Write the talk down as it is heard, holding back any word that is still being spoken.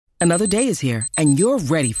Another day is here, and you're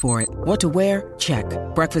ready for it. What to wear? Check.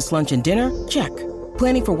 Breakfast, lunch, and dinner? Check.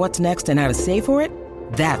 Planning for what's next and how to save for it?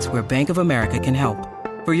 That's where Bank of America can help.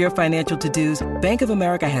 For your financial to-dos, Bank of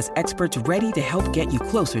America has experts ready to help get you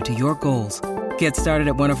closer to your goals. Get started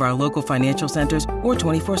at one of our local financial centers or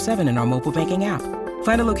 24/7 in our mobile banking app.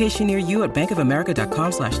 Find a location near you at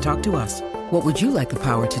bankofamerica.com/talktous. What would you like the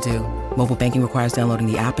power to do? Mobile banking requires downloading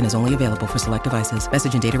the app and is only available for select devices.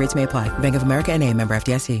 Message and data rates may apply. Bank of America N.A., member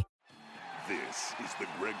FDIC. This is the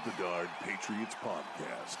Greg Bedard Patriots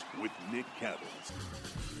Podcast with Nick Cattles.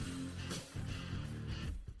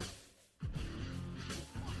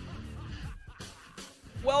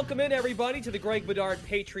 Welcome in, everybody, to the Greg Bedard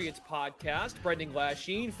Patriots Podcast. Brendan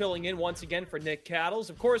Glasheen filling in once again for Nick Cattles.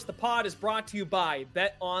 Of course, the pod is brought to you by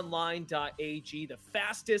BetOnline.ag, the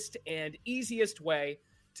fastest and easiest way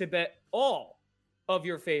to bet all of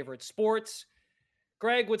your favorite sports.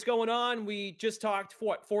 Greg, what's going on? We just talked,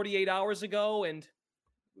 48 hours ago, and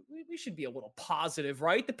we should be a little positive,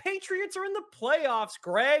 right? The Patriots are in the playoffs,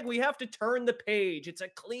 Greg. We have to turn the page. It's a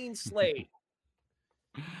clean slate.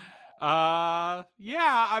 Yeah,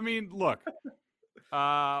 I mean, look,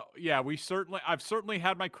 yeah, I've certainly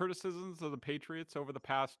had my criticisms of the Patriots over the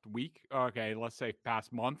past week. Okay, let's say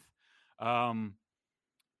past month. And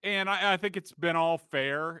I think it's been all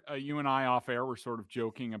fair. You and I off air were sort of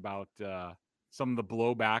joking about, some of the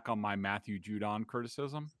blowback on my Matthew Judon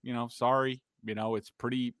criticism. Sorry, it's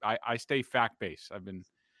pretty, I stay fact-based. I've been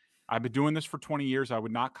doing this for 20 years. I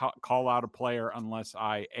would not call out a player unless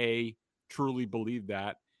I, A, truly believe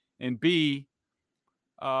that. And B,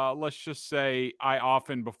 let's just say I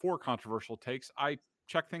often, before controversial takes, I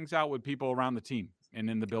check things out with people around the team and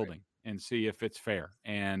in the building and see if it's fair.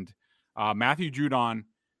 And Matthew Judon,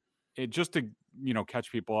 just to catch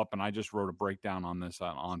people up, and I just wrote a breakdown on this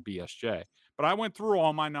on BSJ. But I went through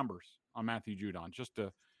all my numbers on Matthew Judon just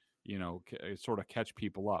to sort of catch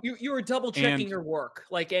people up. You were double checking your work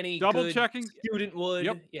like any good student would.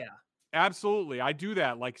 Yep. Yeah. Absolutely. I do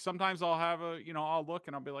that. Like sometimes I'll have I'll look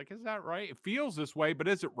and I'll be like, is that right? It feels this way, but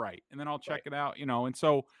is it right? And then I'll check it out, And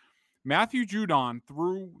so Matthew Judon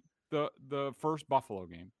through the first Buffalo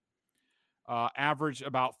game averaged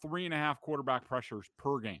about 3.5 quarterback pressures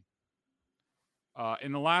per game.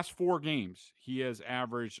 In the last 4 games, he has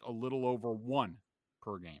averaged a little over 1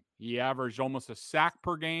 per game. He averaged almost a sack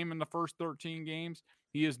per game in the first 13 games.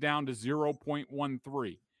 He is down to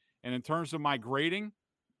 0.13. And in terms of my grading,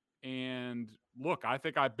 and look, I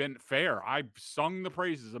think I've been fair. I've sung the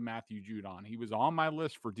praises of Matthew Judon. He was on my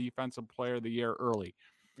list for Defensive Player of the Year early.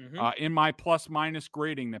 Mm-hmm. In my plus-minus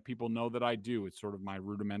grading that people know that I do, it's sort of my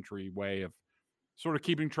rudimentary way of sort of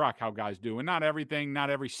keeping track how guys do. And not everything,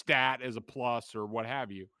 not every stat is a plus or what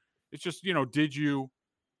have you. It's just, did you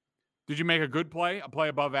make a good play, a play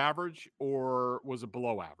above average, or was it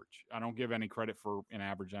below average? I don't give any credit for an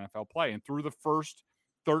average NFL play. And through the first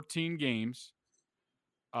 13 games,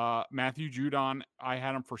 Matthew Judon, I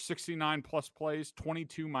had him for 69 plus plays,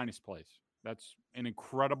 22 minus plays. That's an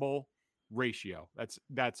incredible ratio.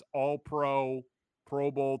 That's all Pro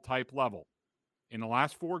Bowl type level. In the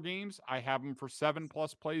last 4 games, I have him for 7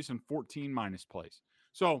 plus plays and 14 minus plays.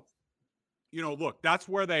 So, look, that's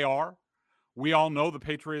where they are. We all know the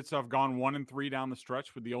Patriots have gone 1-3 down the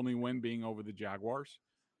stretch, with the only win being over the Jaguars.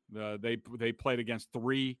 They played against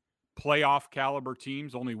 3 playoff caliber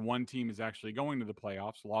teams. Only one team is actually going to the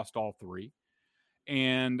playoffs, lost all 3.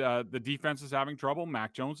 And the defense is having trouble.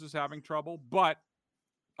 Mac Jones is having trouble, but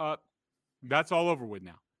that's all over with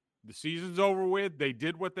now. The season's over with. They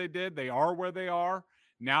did what they did. They are where they are.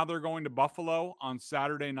 Now they're going to Buffalo on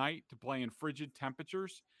Saturday night to play in frigid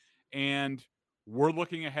temperatures. And we're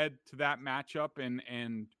looking ahead to that matchup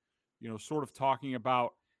and sort of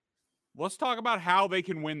let's talk about how they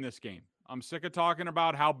can win this game. I'm sick of talking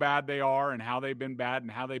about how bad they are and how they've been bad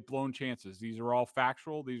and how they've blown chances. These are all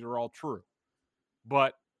factual. These are all true.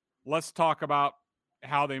 But let's talk about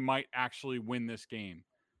how they might actually win this game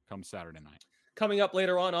come Saturday night. Coming up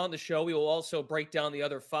later on the show, we will also break down the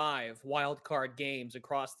other 5 wildcard games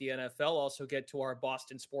across the NFL. Also get to our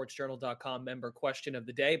BostonSportsJournal.com member question of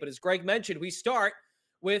the day. But as Greg mentioned, we start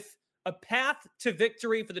with a path to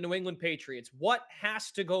victory for the New England Patriots. What has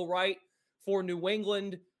to go right for New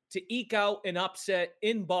England to eke out an upset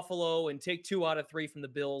in Buffalo and take 2 out of 3 from the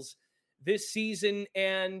Bills this season?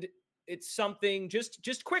 And it's something,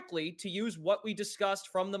 just quickly, to use what we discussed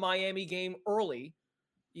from the Miami game early,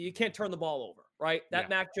 you can't turn the ball over, right? That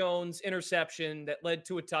Mac Jones interception that led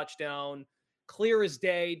to a touchdown, clear as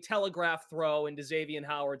day, telegraph throw into Xavier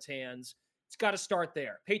Howard's hands. It's got to start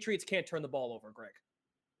there. Patriots can't turn the ball over, Greg.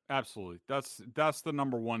 Absolutely. That's the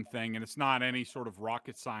number one thing, and it's not any sort of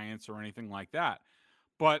rocket science or anything like that.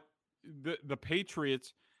 But the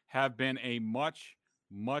Patriots have been a much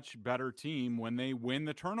better team when they win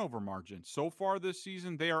the turnover margin. So far this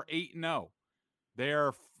season, they are 8-0.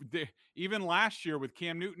 Even last year with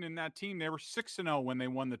Cam Newton in that team, they were 6-0 when they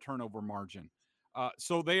won the turnover margin.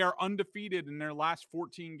 So they are undefeated in their last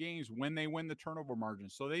 14 games when they win the turnover margin.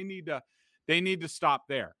 So they need to stop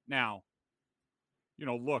there. Now,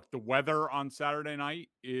 look, the weather on Saturday night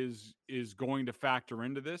is going to factor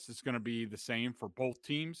into this. It's going to be the same for both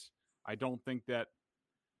teams. I don't think that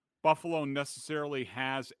Buffalo necessarily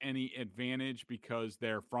has any advantage because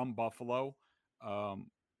they're from Buffalo.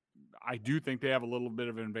 I do think they have a little bit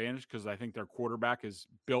of an advantage because I think their quarterback is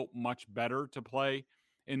built much better to play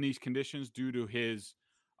in these conditions due to his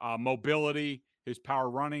mobility, his power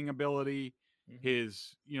running ability,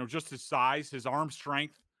 his, just his size, his arm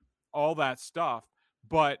strength, all that stuff.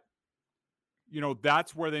 But,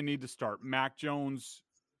 that's where they need to start. Mac Jones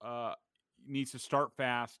needs to start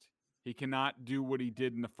fast. He cannot do what he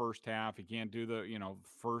did in the first half. He can't do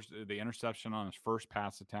the interception on his first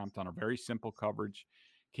pass attempt on a very simple coverage.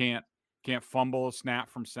 Can't fumble a snap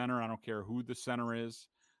from center. I don't care who the center is.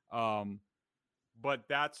 But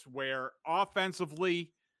that's where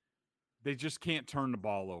offensively they just can't turn the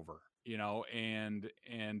ball over, and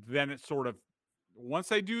then it's sort of, once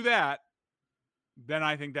they do that, then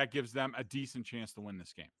I think that gives them a decent chance to win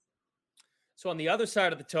this game. So on the other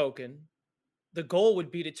side of the token, the goal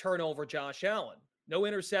would be to turn over Josh Allen. No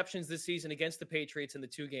interceptions this season against the Patriots in the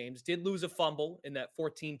 2 games. Did lose a fumble in that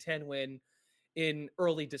 14-10 win in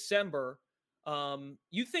early December.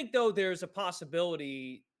 You think, though, there's a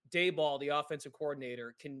possibility Daboll, the offensive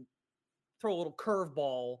coordinator, can throw a little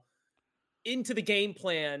curveball into the game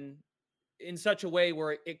plan in such a way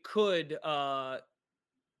where it could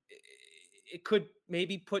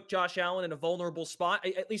maybe put Josh Allen in a vulnerable spot?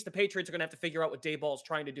 At least the Patriots are going to have to figure out what Daboll is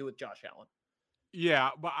trying to do with Josh Allen. Yeah,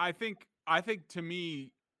 but I think to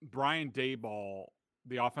me, Brian Daboll,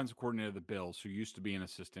 the offensive coordinator of the Bills, who used to be an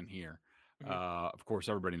assistant here, of course,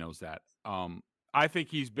 everybody knows that. I think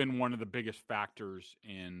he's been one of the biggest factors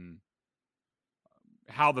in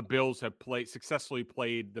how the Bills have successfully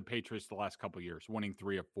played the Patriots the last couple of years, winning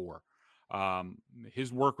 3 of 4.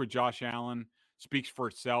 His work with Josh Allen speaks for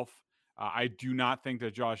itself. I do not think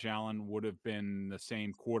that Josh Allen would have been the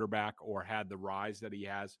same quarterback or had the rise that he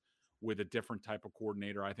has with a different type of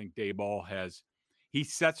coordinator. I think Daboll he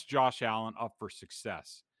sets Josh Allen up for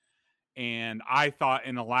success. And I thought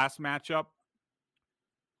in the last matchup,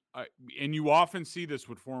 and you often see this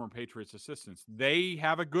with former Patriots assistants, they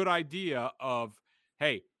have a good idea of,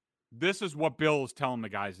 hey, this is what Bill is telling the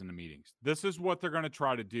guys in the meetings. This is what they're going to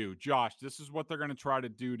try to do. Josh, this is what they're going to try to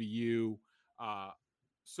do to you.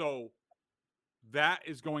 So that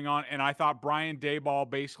is going on. And I thought Brian Daboll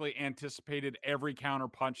basically anticipated every counter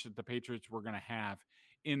punch that the Patriots were going to have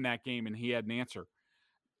in that game, and he had an answer.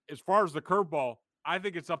 As far as the curveball, I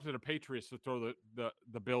think it's up to the Patriots to throw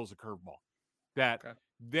the Bills a curveball. That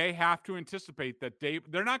they have to anticipate that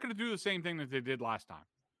they're not going to do the same thing that they did last time.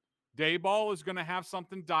 Daboll is going to have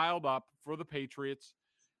something dialed up for the Patriots.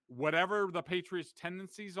 Whatever the Patriots'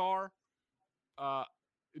 tendencies are,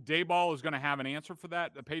 Daboll is going to have an answer for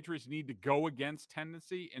that. The Patriots need to go against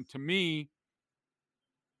tendency. And to me,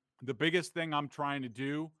 the biggest thing I'm trying to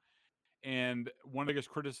do, and one of the biggest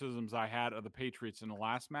criticisms I had of the Patriots in the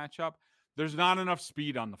last matchup, there's not enough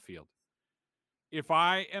speed on the field. If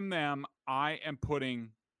I am them, I am putting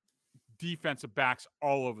defensive backs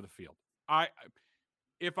all over the field.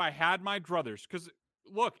 If I had my druthers, because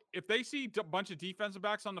look, if they see a bunch of defensive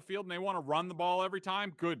backs on the field and they want to run the ball every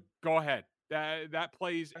time, good, go ahead. That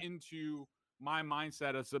plays into my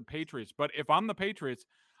mindset as the Patriots. But if I'm the Patriots,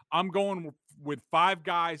 I'm going with 5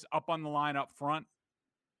 guys up on the line up front.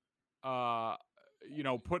 Putting a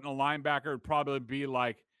linebacker would probably be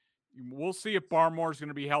like, we'll see if Barmore's going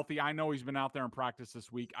to be healthy. I know he's been out there in practice this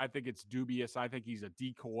week. I think it's dubious. I think he's a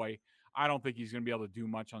decoy. I don't think he's going to be able to do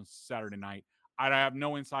much on Saturday night. I have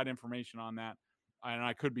no inside information on that, and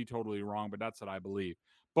I could be totally wrong, but that's what I believe.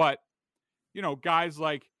 But, guys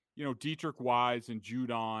like, Dietrich Wise and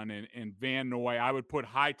Judon and Van Noy, I would put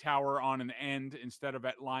Hightower on an end instead of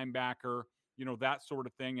at linebacker, that sort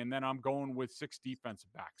of thing. And then I'm going with 6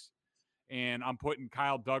 defensive backs. And I'm putting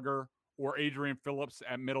Kyle Duggar or Adrian Phillips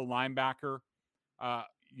at middle linebacker.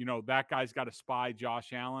 That guy's got to spy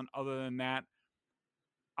Josh Allen. Other than that,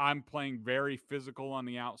 I'm playing very physical on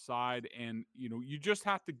the outside. And, you just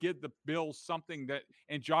have to give the Bills something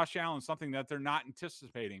and Josh Allen something that they're not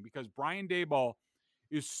anticipating, because Brian Daboll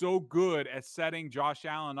is so good at setting Josh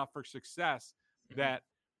Allen up for success that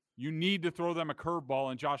you need to throw them a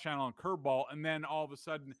curveball and Josh Allen a curveball. And then all of a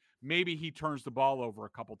sudden, maybe he turns the ball over a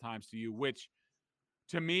couple times to you, which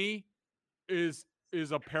to me is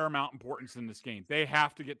of paramount importance in this game. They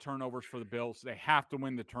have to get turnovers for the Bills. They have to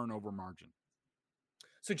win the turnover margin.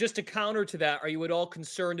 So just to counter to that, are you at all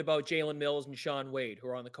concerned about Jalen Mills and Shaun Wade, who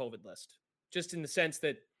are on the COVID list? Just in the sense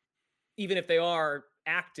that even if they are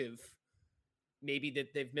active, maybe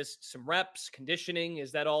that they've missed some reps, conditioning.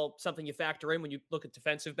 Is that all something you factor in when you look at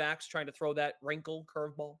defensive backs trying to throw that wrinkle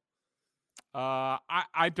curveball?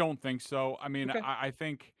 I don't think so. I mean, Okay. I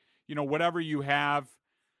think, whatever you have,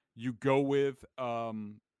 you go with, I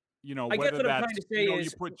guess whether what I'm that's, trying to say is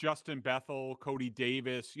you put Justin Bethel, Cody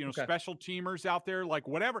Davis, Okay. special teamers out there, like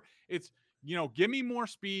whatever. It's, give me more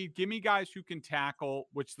speed, give me guys who can tackle,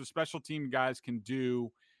 which the special team guys can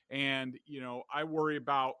do. And, I worry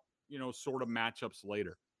about, sort of matchups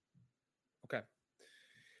later. Okay.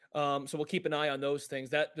 So we'll keep an eye on those things.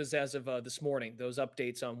 That is as of this morning, those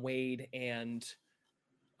updates on Wade and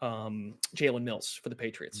Jalen Mills for the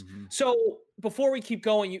Patriots. Mm-hmm. So before we keep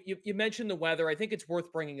going, you mentioned the weather. I think it's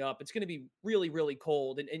worth bringing up. It's going to be really, really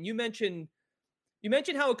cold. And you mentioned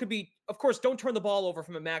how it could be, of course, don't turn the ball over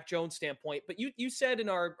from a Mac Jones standpoint, but you said in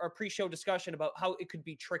our pre-show discussion about how it could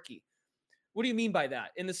be tricky. What do you mean by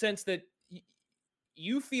that? In the sense that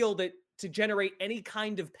you feel that to generate any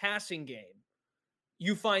kind of passing game,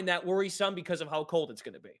 you find that worrisome because of how cold it's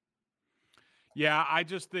going to be. Yeah, I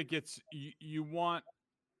just think it's you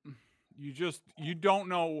don't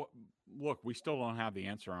know. Look, we still don't have the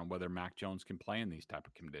answer on whether Mac Jones can play in these type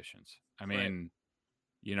of conditions. I mean,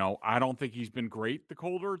 I don't think he's been great the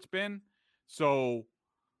colder it's been. So,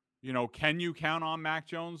 can you count on Mac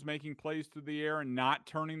Jones making plays through the air and not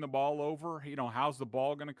turning the ball over? How's the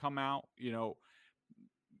ball going to come out?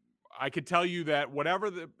 I could tell you that whatever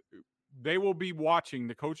they will be watching,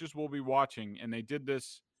 the coaches will be watching, and they did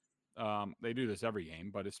this. They do this every game,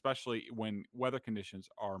 but especially when weather conditions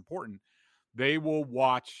are important, they will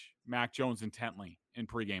watch Mac Jones intently in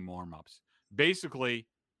pregame warmups. Basically,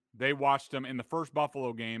 they watched him in the first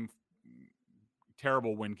Buffalo game,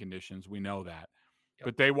 terrible wind conditions. We know that. Yep.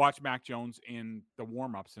 But they watched Mac Jones in the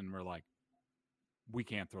warmups and were like, we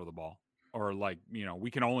can't throw the ball. Or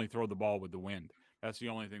we can only throw the ball with the wind. That's the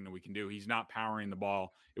only thing that we can do. He's not powering the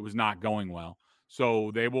ball. It was not going well.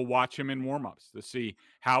 So they will watch him in warmups to see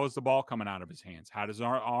how is the ball coming out of his hands? How does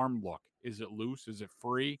our arm look? Is it loose? Is it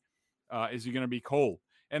free? Is he going to be cold?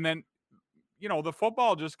 And then, the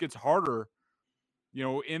football just gets harder,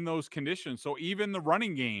 in those conditions. So even the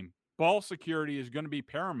running game, ball security is going to be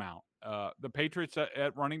paramount. The Patriots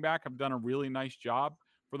at running back have done a really nice job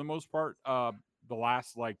for the most part. The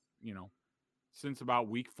last, since about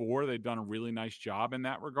week 4, they've done a really nice job in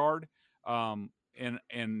that regard. And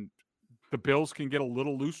the Bills can get a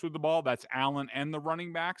little loose with the ball. That's Allen and the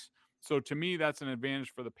running backs. So to me, that's an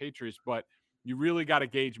advantage for the Patriots, but you really got to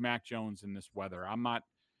gauge Mac Jones in this weather. I'm not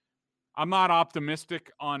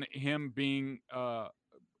optimistic on him being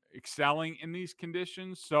excelling in these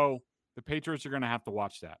conditions. So the Patriots are going to have to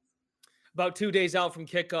watch that. About 2 days out from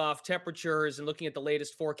kickoff, temperatures, and looking at the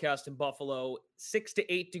latest forecast in Buffalo, 6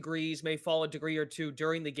 to 8 degrees, may fall a degree or two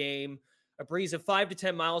during the game. A breeze of 5 to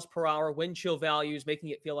 10 miles per hour, wind chill values, making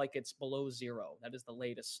it feel like it's below zero. That is the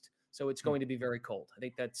latest. So it's going to be very cold. I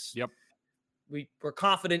think that's we're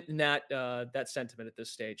confident in that sentiment at this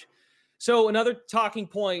stage. So another talking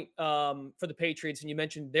point for the Patriots, and you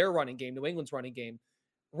mentioned their running game, New England's running game,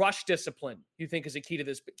 rush discipline, you think is a key to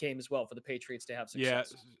this game as well for the Patriots to have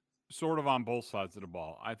success. Yeah, sort of on both sides of the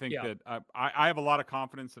ball. I think that I have a lot of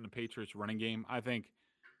confidence in the Patriots running game. I think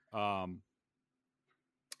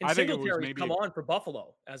Singletary's come on for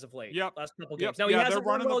Buffalo as of late. Yep. Last couple games. Yep. Now he hasn't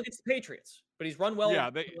run well against the Patriots, but he's run well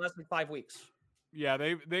in the last 5 weeks. Yeah,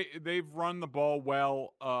 they've run the ball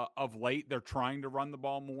well of late. They're trying to run the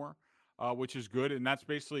ball more, which is good. And that's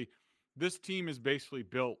basically this team is basically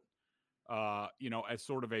built as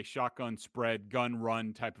sort of a shotgun spread, gun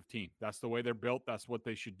run type of team. That's the way they're built. That's what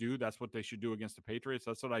they should do. That's what they should do against the Patriots.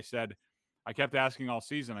 That's what I said. I kept asking all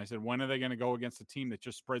season. I said, when are they going to go against a team that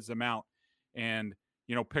just spreads them out and,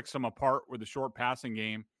 picks them apart with a short passing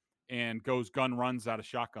game and goes gun runs out of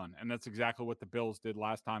shotgun? And that's exactly what the Bills did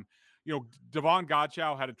last time. Devon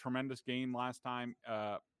Godchaux had a tremendous game last time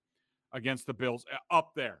against the Bills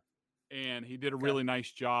up there. And he did a really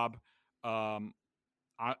nice job.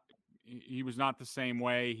 He was not the same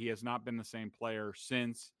way. He has not been the same player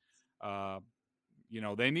since.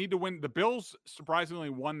 They need to win. The Bills surprisingly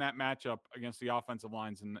won that matchup against the offensive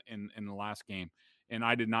lines in the last game, and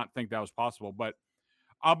I did not think that was possible. But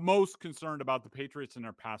I'm most concerned about the Patriots and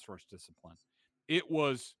their pass rush discipline. It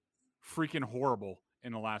was freaking horrible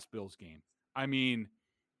in the last Bills game. I mean,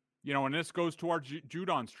 and this goes to our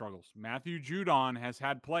Judon struggles. Matthew Judon has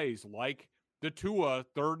had plays like the Tua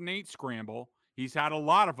 3rd and 8 scramble He's had a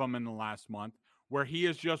lot of them in the last month where he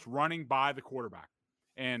is just running by the quarterback.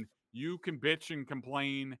 And you can bitch and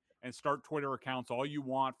complain and start Twitter accounts all you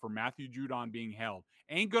want for Matthew Judon being held.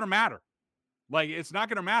 Ain't going to matter. Like, it's not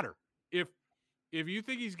going to matter. If you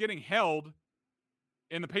think he's getting held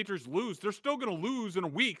and the Patriots lose, they're still going to lose in a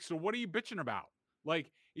week. So what are you bitching about?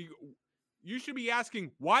 Like, you should be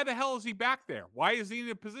asking, why the hell is he back there? Why is he in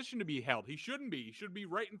a position to be held? He shouldn't be. He should be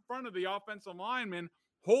right in front of the offensive lineman,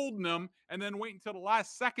 holding him, and then wait until the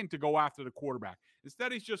last second to go after the quarterback.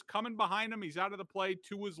 Instead, he's just coming behind him. He's out of the play.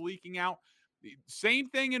 Tua's leaking out. Same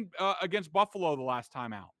thing against Buffalo the last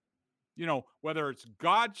time out. You know, whether it's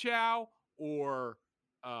Godchow or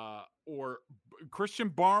Christian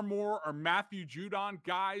Barmore or Matthew Judon,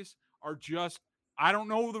 guys are just, I don't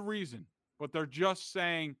know the reason, but they're just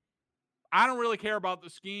saying, I don't really care about the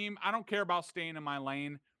scheme. I don't care about staying in my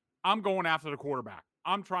lane. I'm going after the quarterback.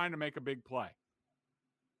 I'm trying to make a big play.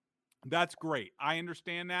 That's great. I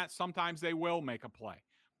understand that. Sometimes they will make a play.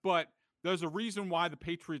 But there's a reason why the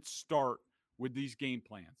Patriots start with these game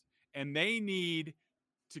plans. And they need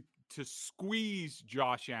to squeeze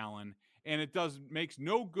Josh Allen. And it makes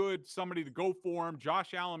no good somebody to go for him.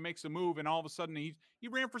 Josh Allen makes a move, and all of a sudden he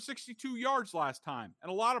ran for 62 yards last time. And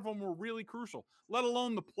a lot of them were really crucial, let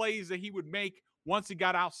alone the plays that he would make once he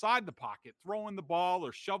got outside the pocket, throwing the ball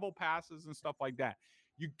or shovel passes and stuff like that.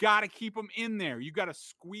 You got to keep him in there. You got to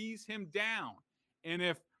squeeze him down. And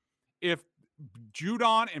if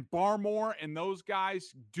Judon and Barmore and those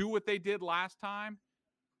guys do what they did last time,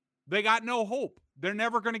 they got no hope. They're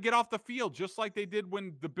never going to get off the field, just like they did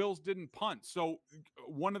when the Bills didn't punt. So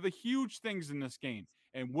one of the huge things in this game,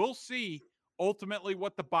 and we'll see ultimately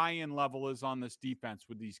what the buy-in level is on this defense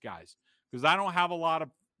with these guys, because I don't have a lot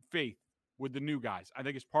of faith with the new guys. I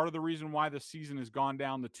think it's part of the reason why the season has gone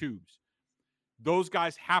down the tubes. Those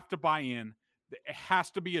guys have to buy in. It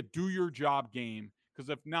has to be a do-your-job game, because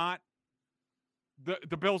if not,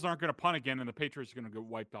 the Bills aren't going to punt again, and the Patriots are going to get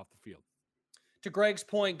wiped off the field. To Greg's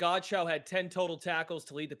point, Godchow had 10 total tackles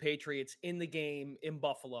to lead the Patriots in the game in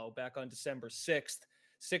Buffalo back on December 6th.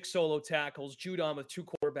 6 solo tackles, Judon with 2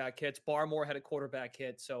 quarterback hits, Barmore had a quarterback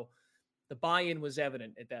hit. So the buy-in was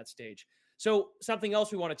evident at that stage. So something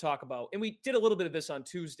else we want to talk about, and we did a little bit of this on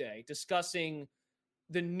Tuesday, discussing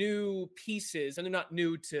the new pieces, and they're not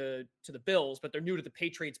new to the Bills, but they're new to the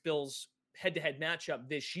Patriots-Bills head-to-head matchup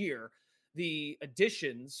this year. The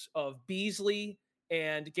additions of Beasley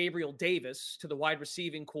and Gabriel Davis to the wide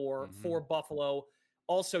receiving core for Buffalo.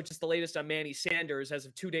 Also, just the latest on Manny Sanders. As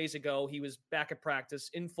of 2 days ago, he was back at practice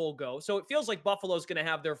in full go. So it feels like Buffalo's going to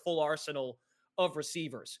have their full arsenal of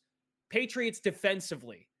receivers. Patriots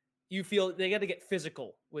defensively, you feel they got to get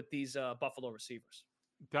physical with these Buffalo receivers.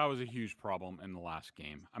 That was a huge problem in the last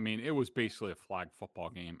game. I mean, it was basically a flag football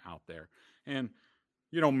game out there. And,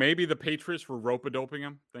 you know, maybe the Patriots were rope-a-doping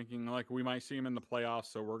him, thinking like we might see him in the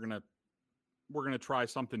playoffs, so we're going to try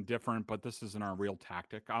something different, but this isn't our real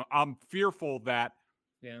tactic. I'm fearful that,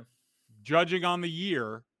 judging on the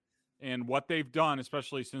year and what they've done,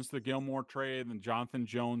 especially since the Gilmore trade and Jonathan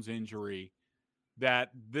Jones injury,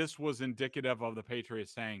 that this was indicative of the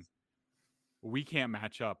Patriots saying, we can't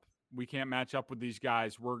match up. We can't match up with these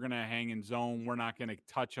guys. We're going to hang in zone. We're not going to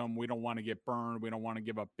touch them. We don't want to get burned. We don't want to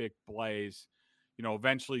give up big plays. You know,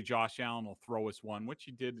 eventually Josh Allen will throw us one, which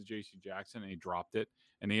he did to J.C. Jackson, and he dropped it.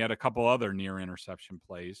 And he had a couple other near interception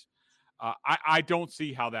plays. I don't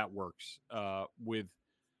see how that works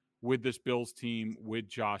with this Bills team, with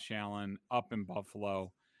Josh Allen up in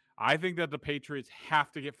Buffalo. I think that the Patriots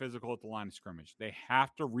have to get physical at the line of scrimmage. They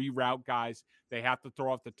have to reroute guys. They have to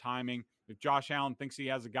throw off the timing. If Josh Allen thinks he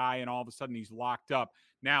has a guy and all of a sudden he's locked up,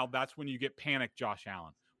 now that's when you get panic Josh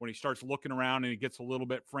Allen, when he starts looking around and he gets a little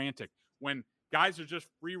bit frantic. When guys are just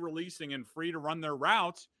free releasing and free to run their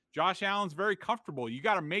routes, Josh Allen's very comfortable. You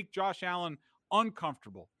got to make Josh Allen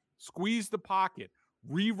uncomfortable. Squeeze the pocket.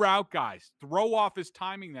 Reroute guys. Throw off his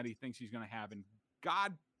timing that he thinks he's going to have. And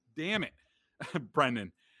God damn it,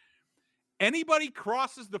 Brendan. Anybody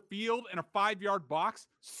crosses the field in a 5-yard box,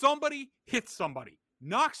 somebody hits somebody.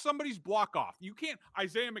 Knock somebody's block off. You can't.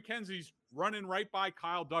 Isaiah McKenzie's running right by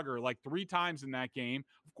Kyle Duggar like 3 times in that game.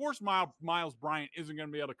 Of course, Miles Bryant isn't going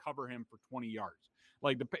to be able to cover him for 20 yards.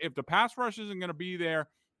 Like, if the pass rush isn't going to be there,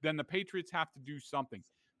 then the Patriots have to do something.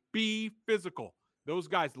 Be physical. Those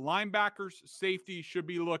guys, linebackers, safety, should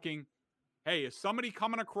be looking, hey, is somebody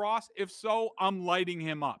coming across? If so, I'm lighting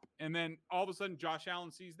him up. And then all of a sudden Josh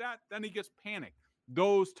Allen sees that, then he gets panicked.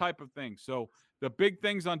 Those type of things. So the big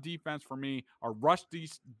things on defense for me are rush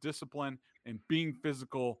discipline and being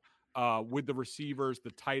physical with the receivers,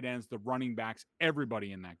 the tight ends, the running backs,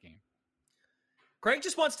 everybody in that game. Greg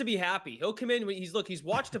just wants to be happy. He'll come in. He's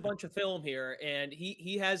watched a bunch of film here, and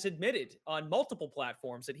he has admitted on multiple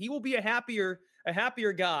platforms that he will be a happier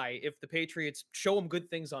guy if the Patriots show him good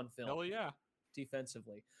things on film. Hell yeah.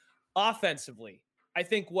 Defensively. Offensively, I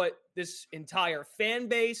think what this entire fan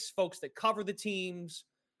base, folks that cover the teams,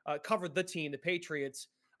 covered the team, the Patriots,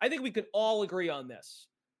 I think we can all agree on this.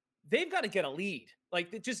 They've got to get a lead,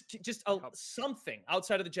 like just something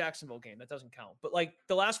outside of the Jacksonville game that doesn't count. But like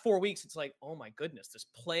the last 4 weeks, it's like, oh my goodness, this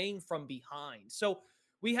playing from behind. So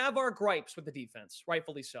we have our gripes with the defense,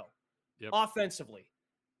 rightfully so. Yep. Offensively,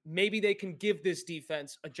 maybe they can give this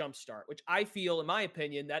defense a jump start, which I feel, in my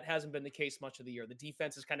opinion, that hasn't been the case much of the year. The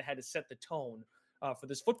defense has kind of had to set the tone for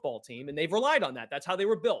this football team, and they've relied on that. That's how they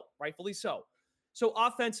were built, rightfully so. So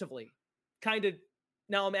offensively, kind of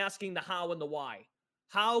now I'm asking the how and the why.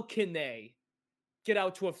 How can they get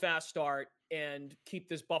out to a fast start and keep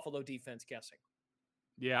this Buffalo defense guessing?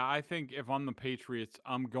 Yeah, I think if I'm the Patriots,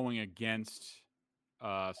 I'm going against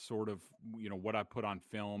sort of, what I put on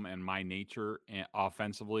film and my nature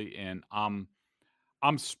offensively, and I'm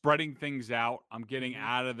spreading things out. I'm getting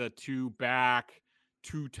out of the 2 back,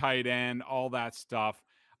 2 tight end, all that stuff.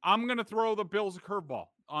 I'm going to throw the Bills a curveball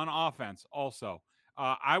on offense also.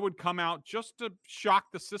 I would come out just to shock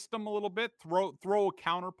the system a little bit, throw a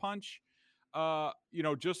counter punch.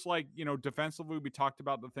 Just like, defensively, we talked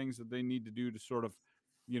about the things that they need to do to sort of,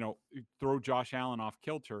 throw Josh Allen off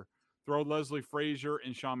kilter, throw Leslie Frazier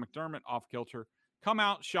and Sean McDermott off kilter, come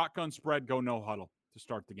out, shotgun spread, go no huddle to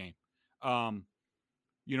start the game.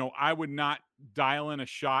 I would not dial in a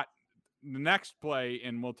shot the next play,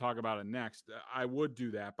 and we'll talk about it next. I would do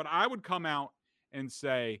that, but I would come out and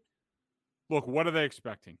say, look, what are they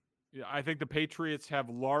expecting? I think the Patriots have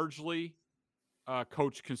largely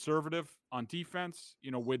coached conservative on defense,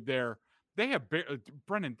 they have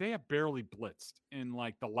barely blitzed in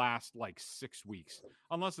like the last 6 weeks,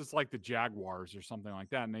 unless it's like the Jaguars or something like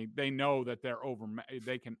that. And they know that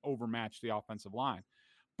they can overmatch the offensive line.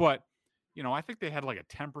 But, I think they had like a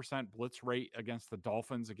 10% blitz rate against the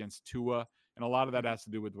Dolphins, against Tua. And a lot of that has to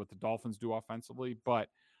do with what the Dolphins do offensively. But,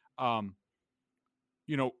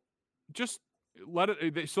 just let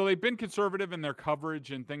it. So they've been conservative in their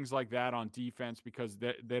coverage and things like that on defense because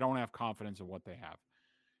they don't have confidence in what they have.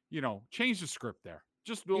 Change the script there.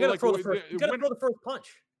 Just you gotta throw the first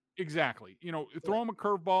punch. Exactly. Throw them a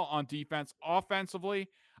curveball on defense. Offensively,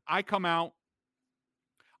 I come out.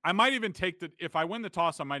 I might even if I win the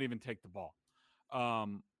toss, I might even take the ball.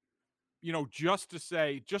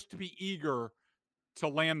 Just to be eager to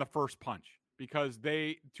land the first punch, because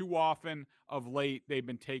they too often of late, they've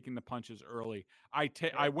been taking the punches early.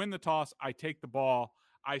 I win the toss. I take the ball.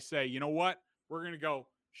 I say, you know what? We're going to go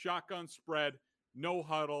shotgun spread, no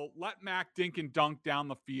huddle, let Mac dink and dunk down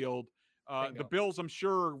the field. The Bills, I'm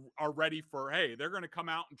sure, are ready for, hey, they're going to come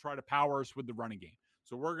out and try to power us with the running game.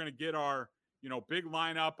 So we're going to get our, big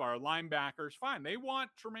lineup, our linebackers. Fine. They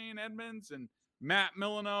want Tremaine Edmonds and Matt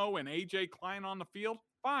Milano and A.J. Klein on the field.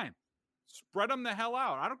 Fine. Spread them the hell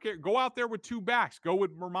out. I don't care. Go out there with 2 backs. Go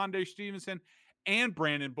with Rhamondre Stevenson and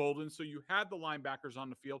Brandon Bolden. So you had the linebackers on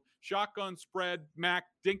the field. Shotgun spread, Mac,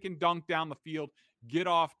 dink and dunk down the field. Get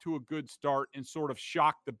off to a good start and sort of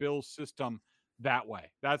shock the Bills system that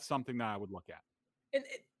way. That's something that I would look at. And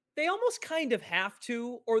they almost kind of have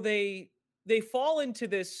to, or they fall into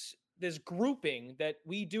this grouping that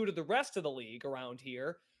we do to the rest of the league around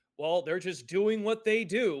here. Well, they're just doing what they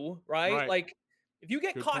do, right? Like, if you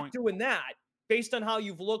get caught doing that based on how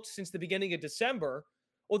you've looked since the beginning of December,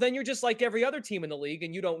 well, then you're just like every other team in the league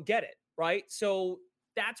and you don't get it, right? So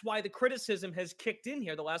that's why the criticism has kicked in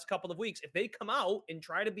here the last couple of weeks. If they come out and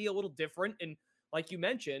try to be a little different and, like you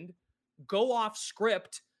mentioned, go off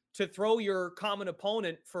script to throw your common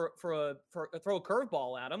opponent for throw a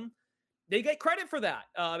curveball at them, they get credit for that.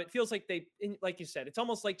 It feels like like you said, it's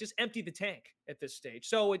almost like just empty the tank at this stage.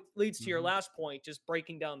 So it leads to your last point, just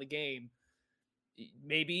breaking down the game.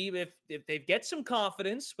 Maybe if they get some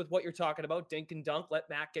confidence with what you're talking about, dink and dunk, let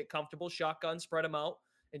Mac get comfortable, shotgun, spread them out,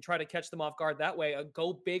 and try to catch them off guard that way, a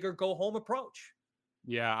go big or go home approach.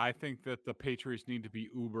 Yeah, I think that the Patriots need to be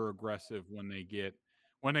uber aggressive when they get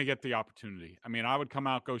the opportunity. I mean, I would come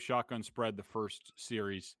out, go shotgun spread the first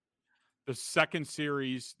series. The second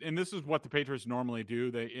series, and this is what the Patriots normally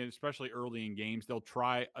do, they, especially early in games, they'll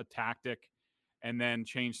try a tactic and then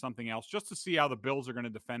change something else just to see how the Bills are going to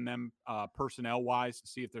defend them personnel-wise, to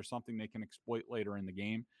see if there's something they can exploit later in the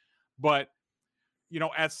game. But,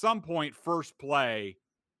 at some point, first play,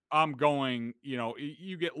 I'm going,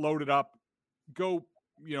 you get loaded up, go,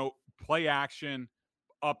 play action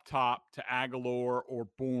up top to Aguilar or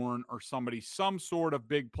Bourne or somebody, some sort of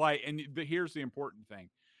big play. And here's the important thing.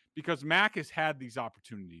 because Mac has had these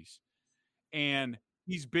opportunities, and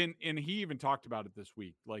he even talked about it this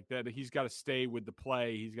week, like that he's got to stay with the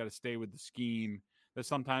play, he's got to stay with the scheme, that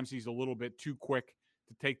sometimes he's a little bit too quick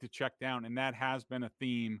to take the check down, and that has been a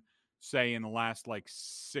theme, say, in the last like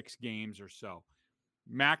 6 games or so.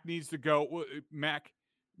 Mac needs to go.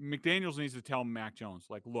 McDaniels needs to tell Mac Jones,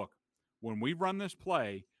 like, look, when we run this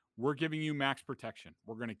play, we're giving you max protection.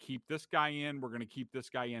 We're going to keep this guy in. We're going to keep this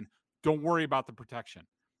guy in. Don't worry about the protection.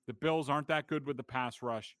 The Bills aren't that good with the pass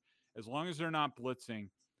rush. As long as they're not blitzing,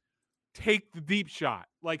 take the deep shot.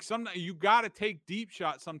 Like, you got to take deep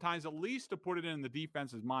shots sometimes, at least to put it in the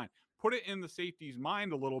defense's mind. Put it in the safety's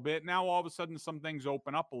mind a little bit. Now, all of a sudden, some things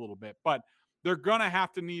open up a little bit. But they're going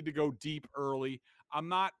to need to go deep early. I'm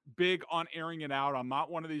not big on airing it out. I'm not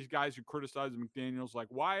one of these guys who criticize McDaniels like,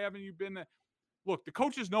 why haven't you been there? Look, the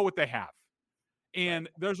coaches know what they have. And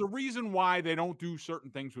there's a reason why they don't do certain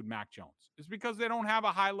things with Mac Jones. It's because they don't have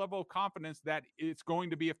a high level of confidence that it's going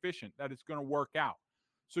to be efficient, that it's going to work out.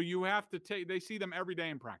 So you have to they see them every day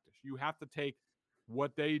in practice. You have to take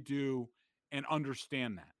what they do and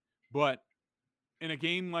understand that. But in a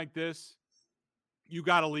game like this, you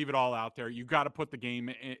got to leave it all out there. You got to put the game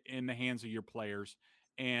in the hands of your players.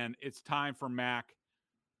 And it's time for Mac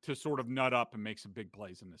to sort of nut up and make some big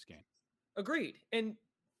plays in this game. Agreed. And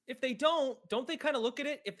if they don't they kind of look at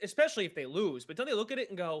it, especially if they lose, but don't they look at it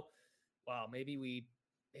and go, wow, maybe we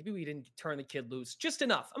didn't turn the kid loose just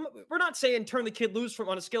enough. We're not saying turn the kid loose from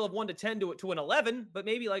on a scale of 1 to 10 to an 11, but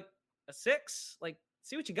maybe like a 6, like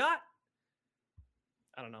see what you got.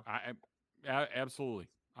 I don't know. Absolutely.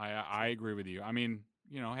 I agree with you. I mean,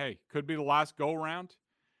 hey, could be the last go around.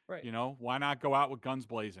 Right. Why not go out with guns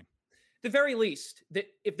blazing? The very least, that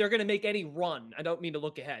if they're going to make any run, I don't mean to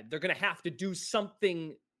look ahead, they're going to have to do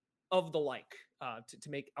something of the like to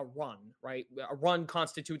make a run, right? A run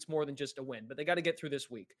constitutes more than just a win, but they got to get through this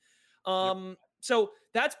week. So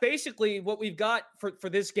that's basically what we've got for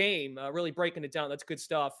this game, really breaking it down. That's good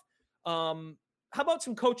stuff. How about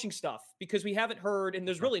some coaching stuff? Because we haven't heard, and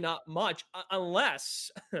there's really not much,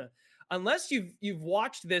 unless you've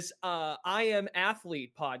watched this I Am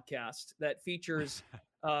Athlete podcast that features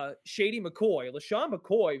Shady McCoy, LaShawn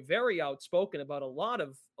McCoy, very outspoken about a lot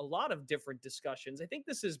of different discussions. I think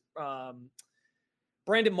this is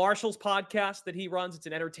Brandon Marshall's podcast that he runs. It's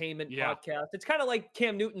an entertainment podcast. It's kind of like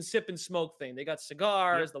Cam Newton's Sip and Smoke thing. They got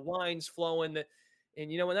cigars, the wine's flowing,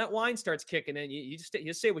 and when that wine starts kicking in, you just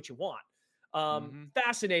say what you want.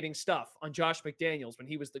 Fascinating stuff on Josh McDaniels when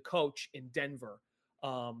he was the coach in Denver,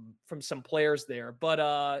 from some players there. But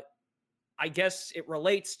I guess it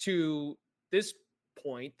relates to this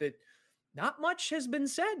point that not much has been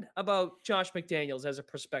said about Josh McDaniels as a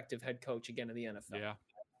prospective head coach again in the NFL.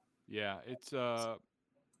 Yeah. It's a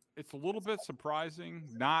little bit surprising.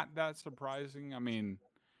 Not that surprising. I mean,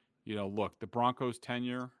 look, the Broncos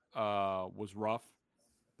tenure was rough.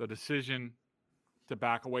 The decision to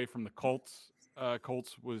back away from the Colts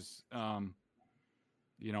was,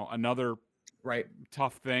 another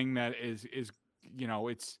tough thing that is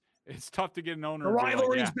it's tough to get an owner. The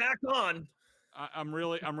rivalry's back on. I'm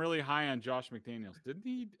really high on Josh McDaniels. Didn't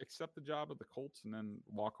he accept the job at the Colts and then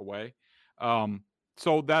walk away?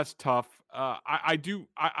 So that's tough. I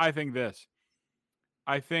think this.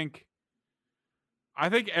 I think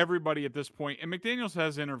everybody at this point, and McDaniels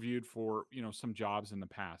has interviewed for, some jobs in the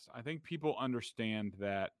past. I think people understand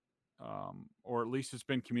that, or at least it's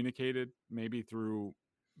been communicated maybe through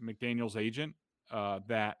McDaniels' agent,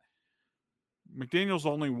 that McDaniels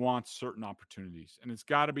only wants certain opportunities, and it's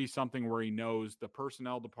got to be something where he knows the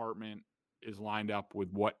personnel department is lined up with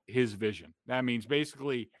what his vision. That means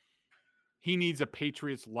basically he needs a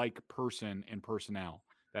Patriots-like person in personnel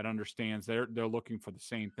that understands they're looking for the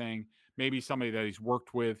same thing. Maybe somebody that he's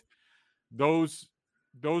worked with. Those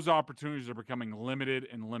opportunities are becoming limited.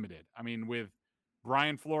 I mean, with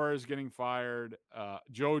Brian Flores getting fired,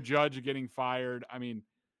 Joe Judge getting fired. I mean,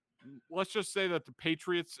 let's just say that the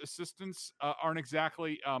Patriots assistants aren't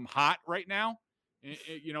exactly hot right now.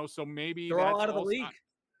 So maybe they're all out of the league.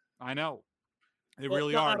 I know. They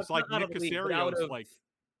really are. It's like Nick Caserio's like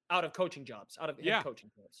out of coaching jobs, out of head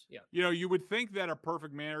coaching jobs. Yeah. You would think that a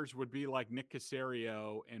perfect marriage would be like Nick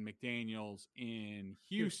Caserio and McDaniels in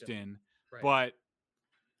Houston. Right. But,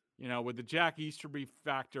 with the Jack Easterby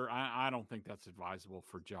factor, I don't think that's advisable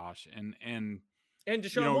for Josh. And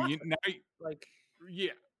Deshaun Watson.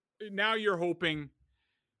 Now you're hoping,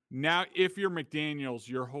 if you're McDaniels,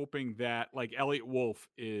 you're hoping that like Elliot Wolf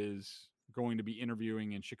is going to be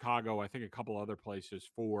interviewing in Chicago, I think a couple other places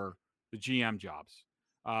for the GM jobs.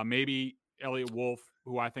 Maybe Elliot Wolf,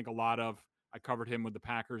 who I think a lot of, I covered him with the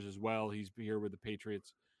Packers as well. He's here with the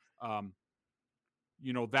Patriots.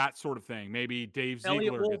 that sort of thing. Maybe Dave Elliot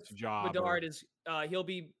Ziegler Wolf gets a job. Bedard is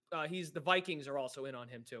he's the Vikings are also in on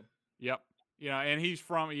him too. Yep. Yeah, and he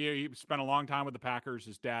spent a long time with the Packers.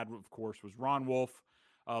 His dad, of course, was Ron Wolf,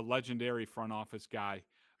 a legendary front office guy.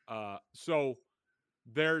 So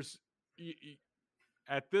there's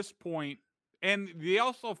at this point, and the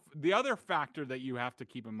other factor that you have to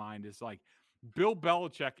keep in mind is like Bill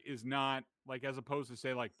Belichick is not like, as opposed to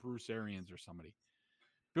say like Bruce Arians or somebody.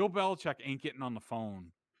 Bill Belichick ain't getting on the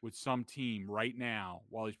phone with some team right now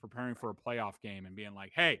while he's preparing for a playoff game and being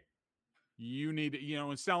like, hey, you need to,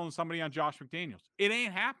 and selling somebody on Josh McDaniels. It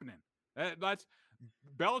ain't happening. That's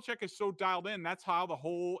Belichick is so dialed in. That's how the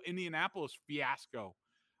whole Indianapolis fiasco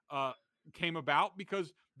came about,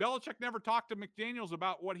 because Belichick never talked to McDaniels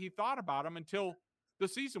about what he thought about him until the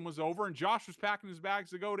season was over and Josh was packing his bags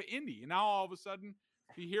to go to Indy. And now all of a sudden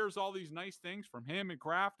he hears all these nice things from him and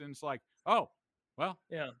Kraft, and it's like, oh, well,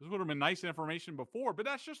 yeah, this would have been nice information before, but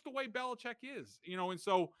that's just the way Belichick is, and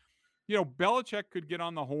so, Belichick could get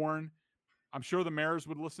on the horn. I'm sure the Mariners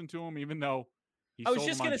would listen to him, even though he I was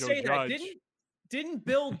just going to say Judge. that. Didn't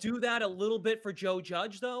Bill do that a little bit for Joe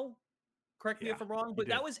Judge, though? Correct me if I'm wrong, but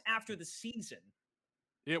that was after the season.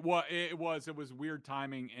 It was weird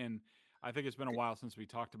timing, and I think it's been a while since we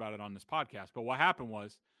talked about it on this podcast. But what happened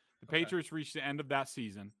was the Patriots reached the end of that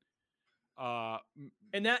season.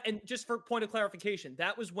 And just for point of clarification,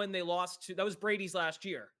 that was when they lost that was Brady's last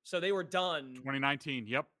year. So they were done. 2019.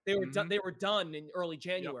 Yep. They were done. They were done in early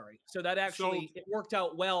January. Yep. So that actually, it worked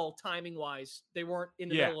out well timing wise. They weren't in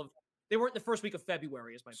the middle of, they weren't the first week of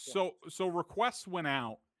February is my point. So requests went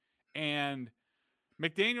out, and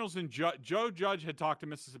McDaniels and Joe Judge had talked to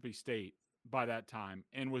Mississippi State by that time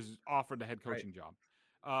and was offered the head coaching job.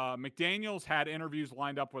 McDaniels had interviews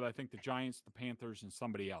lined up with, I think, the Giants, the Panthers, and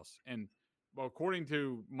somebody else. And according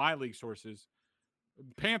to my league sources, the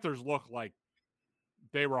Panthers looked like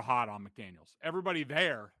they were hot on McDaniels. Everybody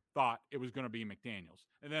there thought it was going to be McDaniels.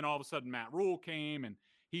 And then all of a sudden Matt Rule came and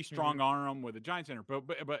he strong-armed them with the Giants center.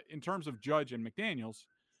 But in terms of Judge and McDaniels,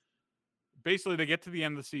 basically they get to the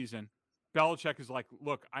end of the season. Belichick is like,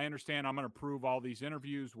 look, I understand I'm going to prove all these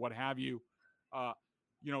interviews, what have you.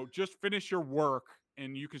 Just finish your work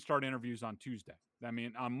and you can start interviews on Tuesday. I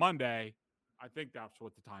mean, on Monday, I think that's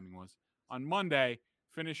what the timing was. On Monday,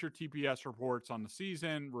 finish your TPS reports on the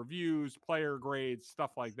season, reviews, player grades,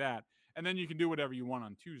 stuff like that. And then you can do whatever you want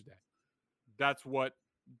on Tuesday. That's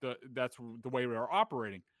the way we are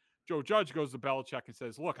operating. Joe Judge goes to Belichick and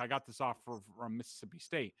says, look, I got this offer from Mississippi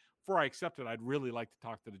State. Before I accept it, I'd really like to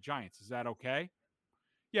talk to the Giants. Is that okay?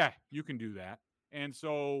 Yeah, you can do that. And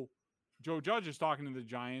so Joe Judge is talking to the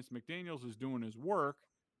Giants. McDaniels is doing his work.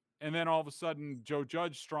 And then all of a sudden, Joe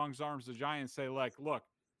Judge strongs arms the Giants, say, like, look,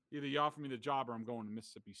 either you offer me the job or I'm going to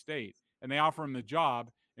Mississippi State. And they offer him the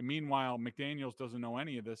job. And meanwhile, McDaniels doesn't know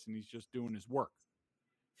any of this, and he's just doing his work.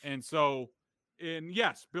 And so,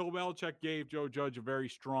 yes, Bill Belichick gave Joe Judge a very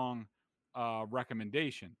strong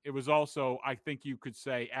recommendation. It was also, I think you could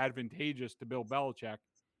say, advantageous to Bill Belichick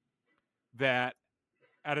that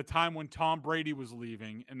at a time when Tom Brady was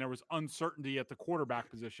leaving and there was uncertainty at the quarterback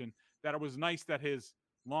position, that it was nice that his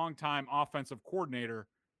longtime offensive coordinator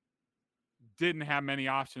didn't have many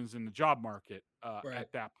options in the job market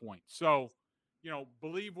at that point. So,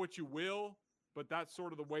 believe what you will, but that's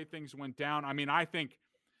sort of the way things went down. I mean, I think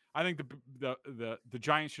the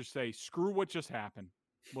Giants should say, screw what just happened.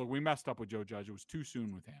 Well, we messed up with Joe Judge. It was too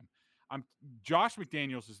soon with him. Josh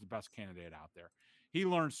McDaniels is the best candidate out there. He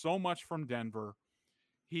learned so much from Denver.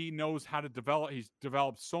 He knows how to develop. He's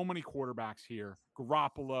developed so many quarterbacks here.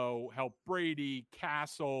 Garoppolo helped Brady,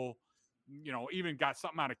 Castle, even got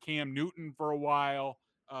something out of Cam Newton for a while.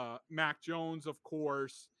 Mac Jones, of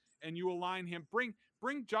course. And you align him. Bring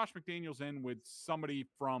Josh McDaniels in with somebody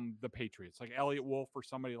from the Patriots, like Elliot Wolf or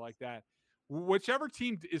somebody like that. Whichever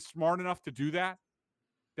team is smart enough to do that,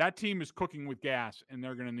 that team is cooking with gas, and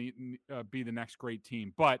they're going to be the next great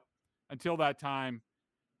team. But until that time,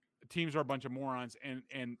 teams are a bunch of morons,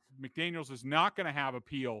 and McDaniels is not going to have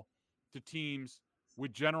appeal to teams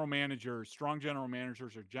with strong general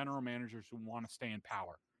managers, or general managers who want to stay in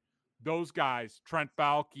power. Those guys, Trent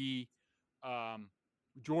Baalke,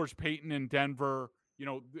 George Payton in Denver,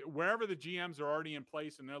 wherever the GMs are already in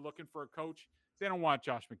place and they're looking for a coach, they don't want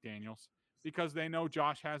Josh McDaniels because they know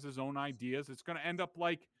Josh has his own ideas. It's going to end up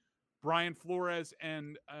like Brian Flores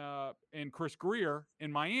and Chris Greer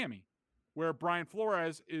in Miami, where Brian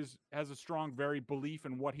Flores has a strong, very belief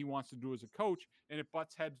in what he wants to do as a coach, and it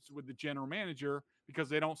butts heads with the general manager because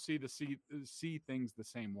they don't see things the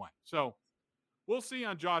same way. So we'll see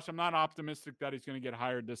on Josh. I'm not optimistic that he's going to get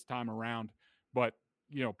hired this time around, but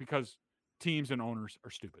because teams and owners are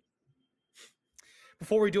stupid.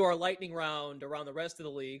 Before we do our lightning round around the rest of the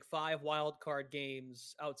league, 5 wild card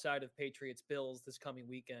games outside of Patriots Bills this coming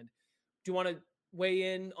weekend. Do you want to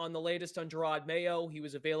weigh in on the latest on Gerard Mayo? He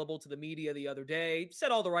was available to the media the other day, said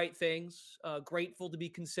all the right things, grateful to be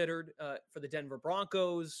considered for the Denver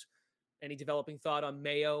Broncos. Any developing thought on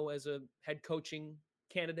Mayo as a head coaching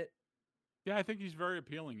candidate? Yeah, I think he's very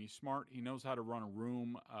appealing. He's smart. He knows how to run a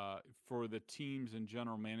room for the teams and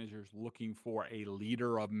general managers looking for a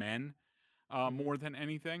leader of men more than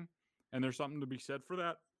anything. And there's something to be said for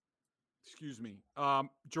that. Excuse me.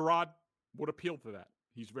 Gerard would appeal to that.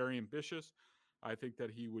 He's very ambitious. I think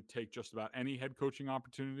that he would take just about any head coaching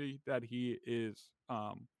opportunity that he is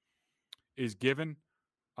given.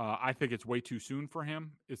 I think it's way too soon for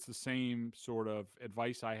him. It's the same sort of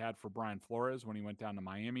advice I had for Brian Flores when he went down to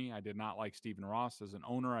Miami. I did not like Stephen Ross as an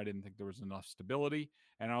owner. I didn't think there was enough stability.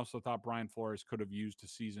 And I also thought Brian Flores could have used a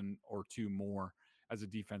season or two more as a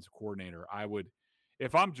defensive coordinator. I would,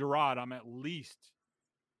 if I'm Gerard,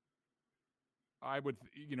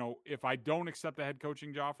 if I don't accept the head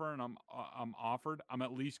coaching job and I'm offered, I'm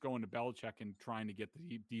at least going to Belichick and trying to get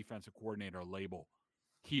the defensive coordinator label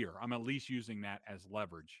here. I'm at least using that as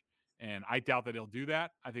leverage. And I doubt that he'll do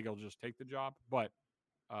that. I think he'll just take the job. But,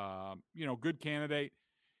 good candidate.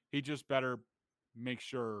 He just better make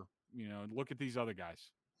sure, look at these other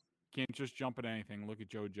guys. Can't just jump at anything. Look at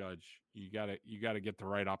Joe Judge. You gotta get the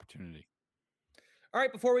right opportunity. All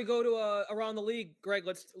right, before we go to around the league, Greg,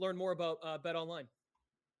 let's learn more about BetOnline.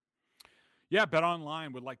 Yeah,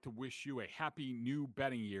 BetOnline would like to wish you a happy new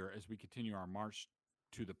betting year as we continue our march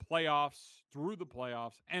to the playoffs, through the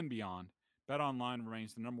playoffs, and beyond. BetOnline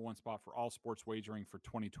remains the number one spot for all sports wagering for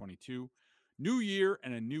 2022. New year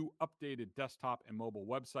and a new updated desktop and mobile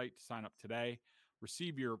website to sign up today.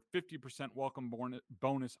 Receive your 50% welcome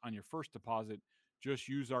bonus on your first deposit. Just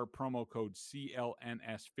use our promo code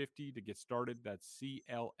CLNS50 to get started. That's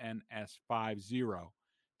CLNS50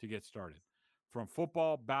 to get started. From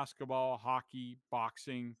football, basketball, hockey,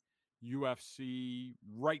 boxing, UFC,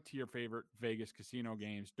 right to your favorite Vegas casino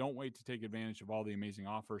games. Don't wait to take advantage of all the amazing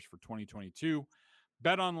offers for 2022.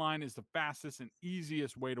 BetOnline is the fastest and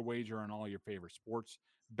easiest way to wager on all your favorite sports.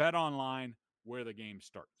 BetOnline, where the game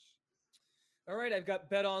starts. All right, I've got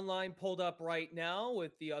BetOnline pulled up right now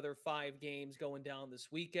with the other 5 games going down this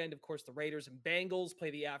weekend. Of course, the Raiders and Bengals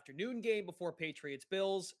play the afternoon game before Patriots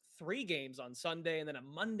Bills. 3 games on Sunday, and then a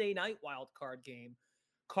Monday night wild card game.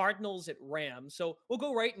 Cardinals at Rams. So we'll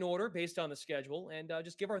go right in order based on the schedule and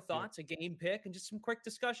just give our thoughts, a game pick, and just some quick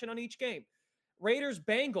discussion on each game. Raiders,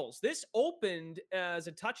 Bengals. This opened as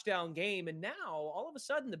a touchdown game, and now all of a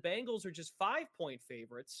sudden the Bengals are just 5-point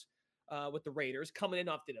favorites with the Raiders coming in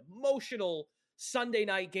off the emotional Sunday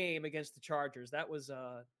night game against the Chargers. That was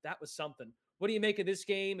something. What do you make of this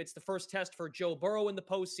game? It's the first test for Joe Burrow in the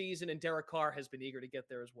postseason, and Derek Carr has been eager to get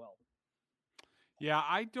there as well. Yeah,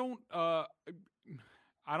 I don't love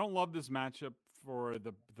this matchup for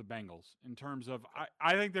the Bengals in terms of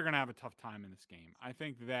I think they're going to have a tough time in this game. I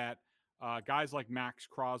think that guys like Max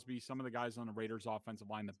Crosby, some of the guys on the Raiders offensive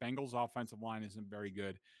line, the Bengals offensive line isn't very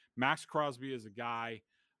good. Max Crosby is a guy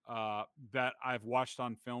that I've watched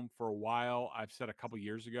on film for a while. I've said a couple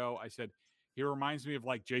years ago, I said, he reminds me of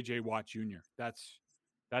like J.J. Watt Jr. That's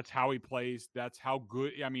how he plays. That's how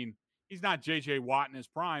good. I mean, he's not J.J. Watt in his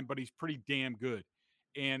prime, but he's pretty damn good.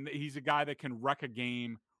 And he's a guy that can wreck a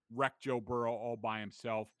game, wreck Joe Burrow all by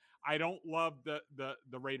himself. I don't love the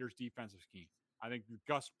Raiders defensive scheme. I think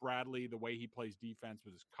Gus Bradley, the way he plays defense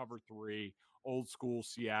with his cover 3, old school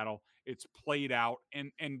Seattle, it's played out.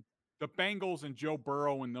 And the Bengals and Joe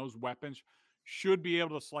Burrow and those weapons should be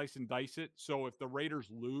able to slice and dice it. So if the Raiders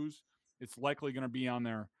lose, it's likely going to be on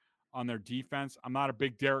their defense. I'm not a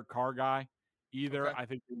big Derek Carr guy either. Okay. I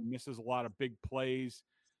think he misses a lot of big plays.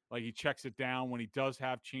 Like he checks it down when he does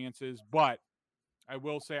have chances. But I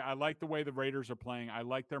will say I like the way the Raiders are playing. I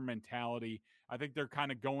like their mentality. I think they're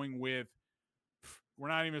kind of going with, we're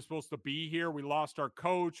not even supposed to be here. We lost our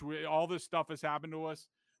coach. All this stuff has happened to us.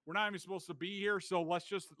 We're not even supposed to be here. So let's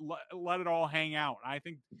just let it all hang out. And I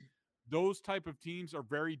think those type of teams are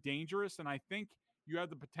very dangerous. And I think you have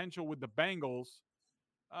the potential with the Bengals,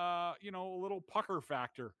 a little pucker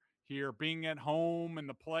factor here, being at home in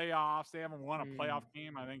the playoffs. They haven't won a playoff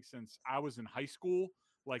game, I think, since I was in high school,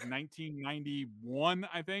 like 1991,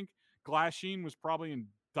 I think. Glasheen was probably in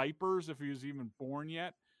diapers if he was even born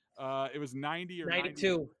yet. It was 90 or 92.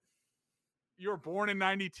 90. You were born in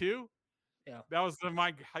 92? Yeah. That was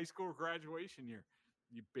my high school graduation year,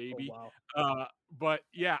 you baby. Oh, wow. But,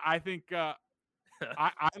 yeah, I think I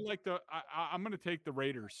like I'm going to take the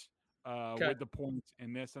Raiders with the points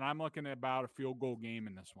in this, and I'm looking at about a field goal game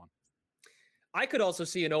in this one. I could also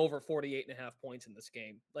see an over 48.5 points in this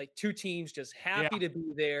game. Like two teams just happy to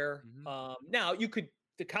be there. Now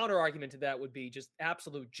the counter argument to that would be just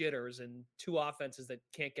absolute jitters and two offenses that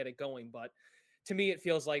can't get it going. But to me, it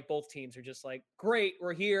feels like both teams are just like, great,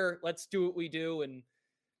 we're here. Let's do what we do. And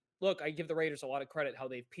look, I give the Raiders a lot of credit how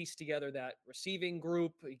they've pieced together that receiving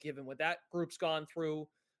group, given what that group's gone through.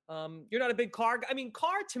 You're not a big Carr. I mean,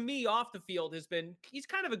 Carr to me off the field he's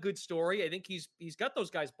kind of a good story. I think he's got those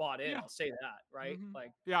guys bought in. I'll say that, right?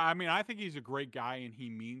 I mean, I think he's a great guy and he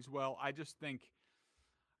means well. I just think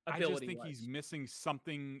he's missing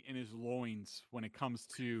something in his loins when it comes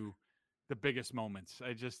to the biggest moments.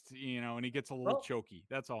 And he gets a little choky.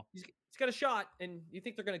 That's all. He's got a shot, and you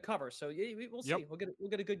think they're going to cover. So we'll see. We'll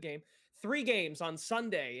get a good game. 3 games on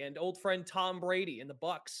Sunday, and old friend Tom Brady and the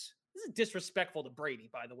Bucs. This is disrespectful to Brady,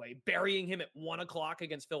 by the way, burying him at 1:00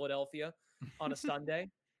 against Philadelphia on a Sunday.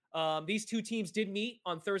 These two teams did meet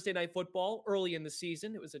on Thursday Night Football early in the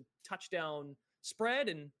season. It was a touchdown spread,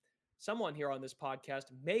 and someone here on this podcast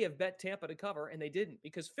may have bet Tampa to cover, and they didn't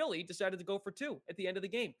because Philly decided to go for 2 at the end of the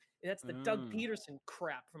game. And that's the Doug Peterson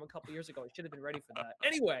crap from a couple years ago. I should have been ready for that.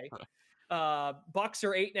 Anyway, Bucs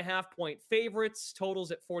are 8.5-point favorites.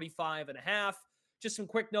 Totals at 45.5. Just some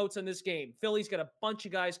quick notes on this game. Philly's got a bunch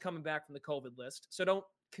of guys coming back from the COVID list, so don't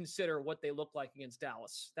consider what they look like against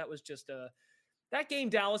Dallas. That was just that game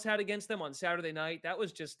Dallas had against them on Saturday night. That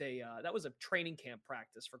was just that was a training camp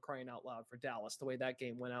practice, for crying out loud, for Dallas, the way that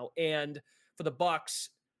game went out. And for the Bucs,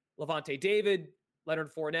 Levante David,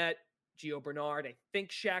 Leonard Fournette, Gio Bernard, I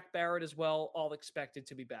think Shaq Barrett as well, all expected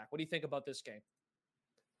to be back. What do you think about this game?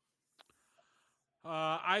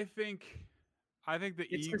 I think the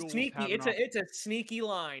Eagles. It's a sneaky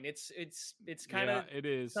line. It's kind of it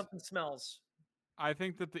is something smells. I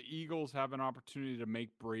think that the Eagles have an opportunity to make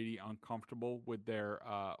Brady uncomfortable with their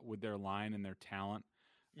line and their talent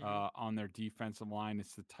on their defensive line.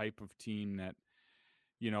 It's the type of team that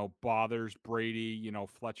bothers Brady.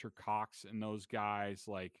 Fletcher Cox and those guys.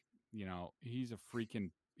 He's a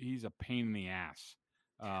pain in the ass.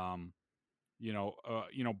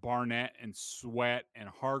 Barnett and Sweat and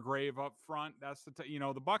Hargrave up front. That's the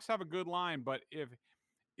the Bucs have a good line, but if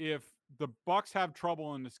the Bucs have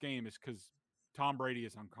trouble in this game, it's because Tom Brady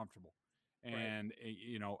is uncomfortable, and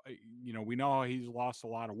we know he's lost a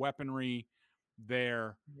lot of weaponry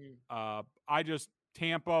there.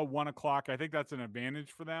 Tampa 1:00. I think that's an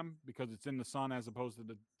advantage for them because it's in the sun as opposed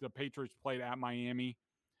to the Patriots played at Miami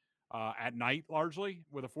at night largely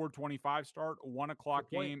with a 4:25 start. A 1:00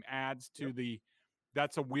 game adds to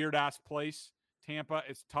that's a weird ass place. Tampa,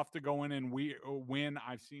 it's tough to go in and win.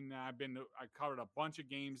 I've seen that. I covered a bunch of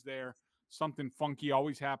games there. Something funky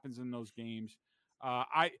always happens in those games.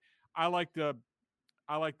 I like the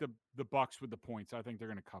Bucs with the points. I think they're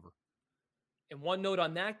going to cover. And one note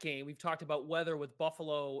on that game, we've talked about weather with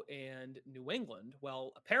Buffalo and New England.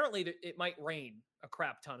 Well, apparently it might rain a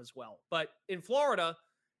crap ton as well. But in Florida,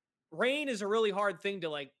 rain is a really hard thing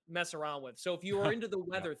to mess around with. So if you are into the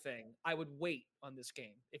weather thing, I would wait on this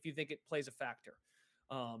game if you think it plays a factor.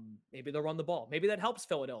 Maybe they'll run the ball. Maybe that helps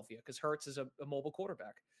Philadelphia because Hurts is a mobile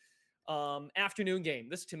quarterback. Afternoon game.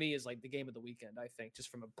 This to me is like the game of the weekend, I think, just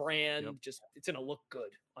from a brand, just it's going to look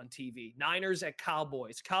good on TV. Niners at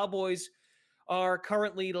Cowboys. Cowboys are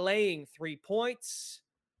currently laying 3 points.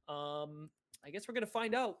 I guess we're going to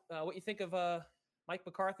find out what you think of Mike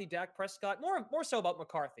McCarthy, Dak Prescott. More so about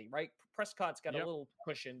McCarthy, right? Prescott's got a little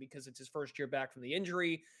cushion because it's his first year back from the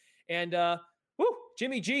injury. And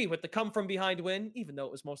Jimmy G with the come from behind win, even though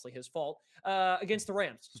it was mostly his fault, against the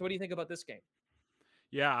Rams. So what do you think about this game?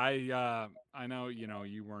 Yeah, I know,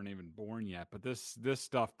 you weren't even born yet, but this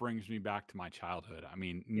stuff brings me back to my childhood. I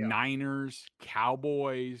mean, Niners,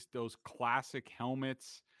 Cowboys, those classic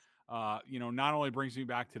helmets, not only brings me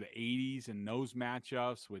back to the 80s and those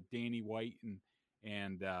matchups with Danny White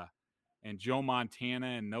and Joe Montana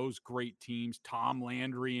and those great teams, Tom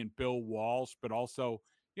Landry and Bill Walsh, but also,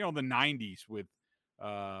 the 90s with,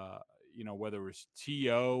 whether it was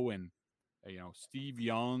T.O. and Steve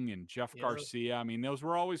Young and Jeff Garcia. I mean, those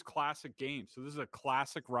were always classic games. So this is a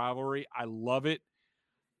classic rivalry. I love it.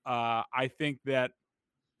 I think that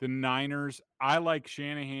the Niners, I like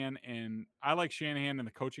Shanahan in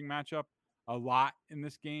the coaching matchup a lot in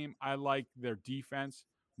this game. I like their defense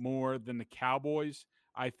more than the Cowboys.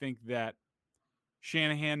 I think that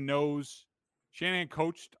Shanahan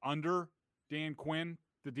coached under Dan Quinn,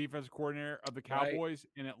 the defensive coordinator of the Cowboys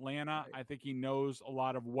in Atlanta. I think he knows a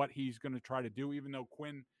lot of what he's going to try to do, even though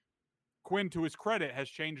Quinn, to his credit, has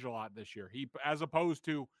changed a lot this year. He, as opposed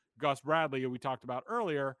to Gus Bradley, who we talked about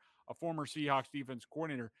earlier, a former Seahawks defense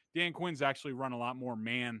coordinator, Dan Quinn's actually run a lot more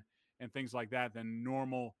man and things like that than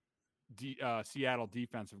normal Seattle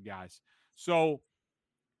defensive guys. So,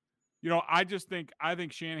 I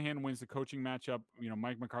think Shanahan wins the coaching matchup.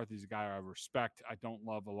 Mike McCarthy's a guy I respect. I don't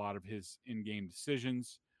love a lot of his in-game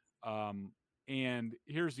decisions. And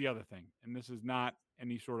here's the other thing, and this is not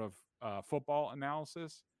any sort of football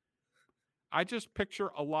analysis. I just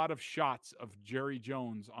picture a lot of shots of Jerry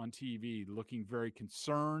Jones on TV looking very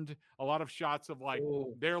concerned. A lot of shots of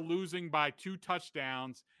they're losing by 2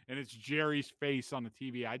 touchdowns and it's Jerry's face on the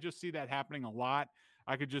TV. I just see that happening a lot.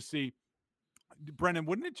 I could just see, Brendan,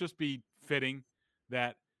 wouldn't it just be fitting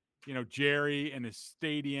that, Jerry and his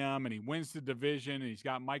stadium and he wins the division and he's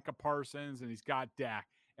got Micah Parsons and he's got Dak,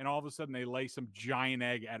 and all of a sudden they lay some giant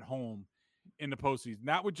egg at home in the postseason?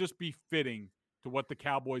 That would just be fitting to what the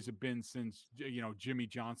Cowboys have been since, Jimmy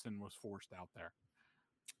Johnson was forced out there.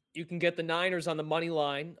 You can get the Niners on the money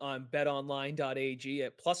line on betonline.ag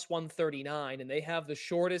at plus 139, and they have the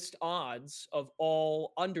shortest odds of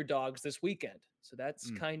all underdogs this weekend. So that's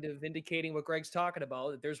kind of indicating what Greg's talking about,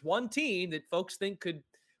 that there's one team that folks think could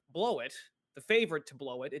blow it, the favorite to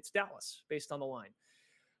blow it. It's Dallas, based on the line.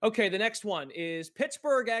 Okay, the next one is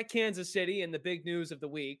Pittsburgh at Kansas City, and the big news of the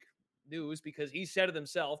week. News because he said it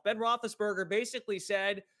himself. Ben Roethlisberger basically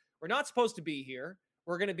said, we're not supposed to be here.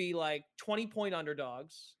 We're going to be 20-point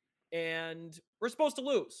underdogs, and we're supposed to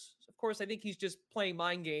lose. So of course, I think he's just playing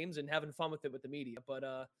mind games and having fun with it with the media. But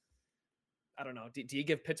I don't know. Do you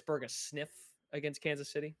give Pittsburgh a sniff against Kansas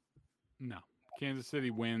City? No. Kansas City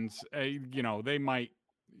wins. The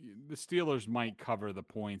Steelers might cover the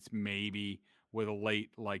points maybe with a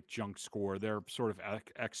late junk score. They're sort of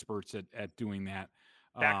experts at doing that.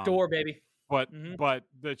 Backdoor, baby. But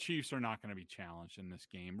the Chiefs are not going to be challenged in this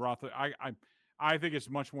game. I think it's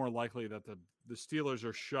much more likely that the Steelers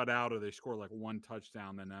are shut out or they score 1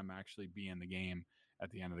 touchdown than them actually be in the game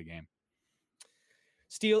at the end of the game.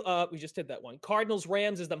 We just did that one.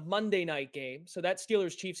 Cardinals-Rams is the Monday night game. So that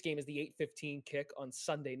Steelers-Chiefs game is the 8:15 kick on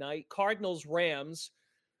Sunday night. Cardinals-Rams.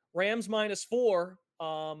 Rams -4.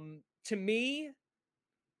 To me,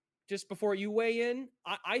 just before you weigh in,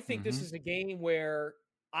 I think this is a game where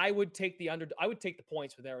I would take the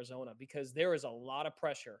points with Arizona, because there is a lot of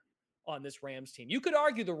pressure on this Rams team. You could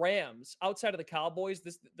argue the Rams, outside of the Cowboys,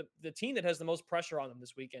 the team that has the most pressure on them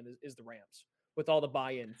this weekend is the Rams, with all the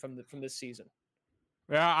buy-in from this season.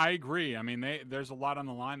 Yeah, I agree. I mean, there's a lot on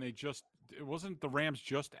the line. The Rams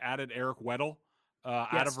just added Eric Weddle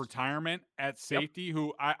out of retirement at safety,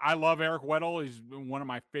 who I love Eric Weddle. He's one of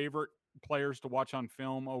my favorite players to watch on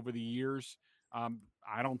film over the years.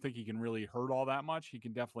 I don't think he can really hurt all that much. He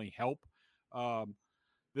can definitely help.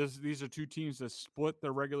 These are two teams that split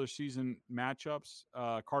their regular season matchups.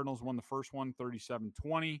 Cardinals won the first one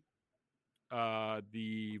 37-20.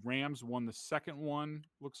 The Rams won the second one.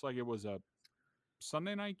 Looks like it was a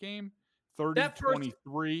Sunday night game,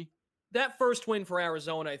 30-23. That first win for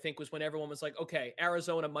Arizona, I think, was when everyone was like, okay,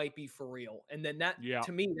 Arizona might be for real. And then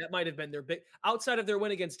to me, that might have been their big, outside of their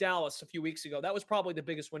win against Dallas a few weeks ago, that was probably the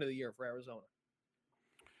biggest win of the year for Arizona.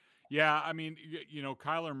 Yeah, I mean,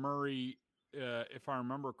 Kyler Murray, if I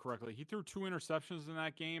remember correctly, he threw 2 interceptions in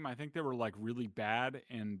that game. I think they were really bad.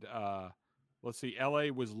 And let's see,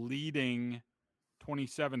 LA was leading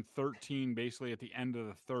 27-13 basically at the end of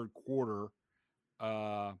the third quarter.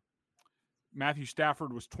 Matthew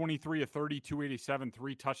Stafford was 23 of 30, 287,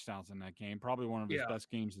 3 touchdowns in that game. Probably one of his best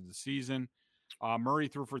games of the season. Murray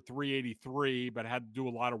threw for 383, but had to do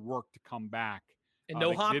a lot of work to come back. And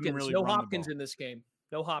no Hopkins. No Hopkins in this game.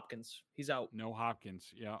 No Hopkins. He's out. No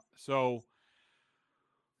Hopkins. Yeah. So,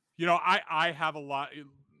 I have a lot.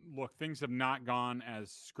 Look, things have not gone as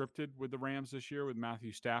scripted with the Rams this year with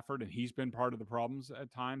Matthew Stafford, and he's been part of the problems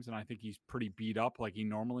at times. And I think he's pretty beat up like he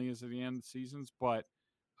normally is at the end of the seasons. But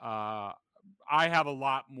I have a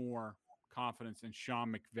lot more confidence in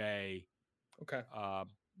Sean McVay. Okay.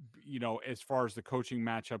 As far as the coaching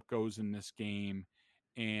matchup goes in this game.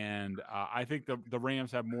 And I think the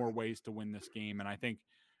Rams have more ways to win this game. And I think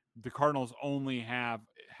the Cardinals only have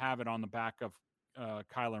it on the back of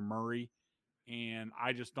Kyler Murray. And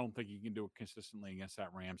I just don't think he can do it consistently against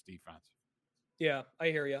that Rams defense. Yeah, I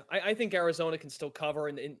hear you. I think Arizona can still cover.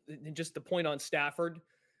 And just the point on Stafford,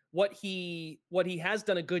 what he has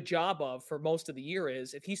done a good job of for most of the year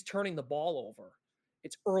is if he's turning the ball over,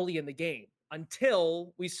 it's early in the game.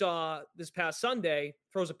 Until we saw this past Sunday,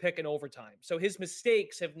 throws a pick in overtime. So his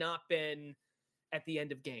mistakes have not been at the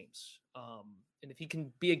end of games. And if he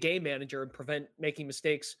can be a game manager and prevent making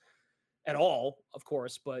mistakes at all, of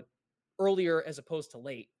course, but earlier as opposed to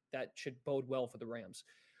late, that should bode well for the Rams.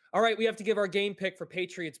 All right, we have to give our game pick for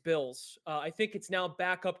Patriots-Bills. I think it's now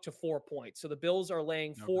back up to 4 points. So the Bills are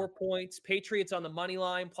laying 4 points. Patriots on the money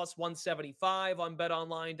line, plus 175 on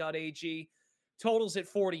betonline.ag. Totals at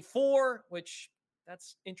 44, which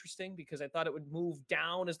that's interesting because I thought it would move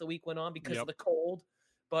down as the week went on because of the cold.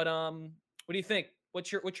 But what do you think?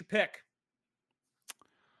 What's your pick?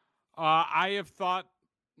 I have thought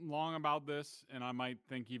long about this, and I might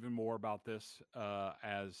think even more about this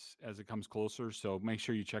as it comes closer. So make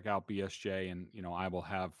sure you check out BSJ, and I will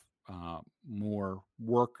have more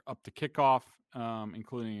work up to kickoff,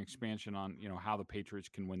 including expansion on how the Patriots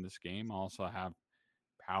can win this game. I'll also have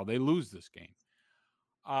how they lose this game.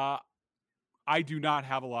 I do not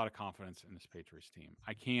have a lot of confidence in this Patriots team.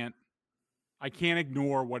 I can't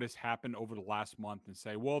ignore what has happened over the last month and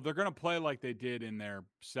say, well, they're going to play like they did in their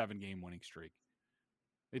 7-game winning streak.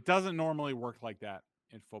 It doesn't normally work like that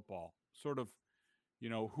in football. Sort of,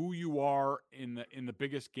 who you are in the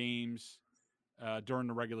biggest games during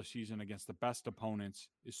the regular season against the best opponents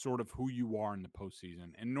is sort of who you are in the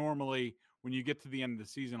postseason. And normally, when you get to the end of the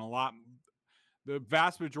season, the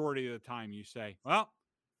vast majority of the time, you say, well,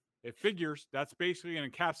 it figures. That's basically an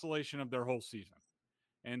encapsulation of their whole season.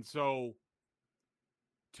 And so,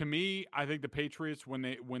 to me, I think the Patriots, when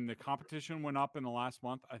the competition went up in the last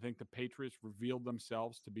month, I think the Patriots revealed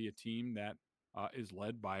themselves to be a team that is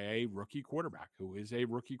led by a rookie quarterback who is a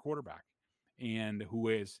rookie quarterback and who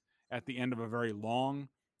is at the end of a very long,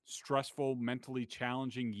 stressful, mentally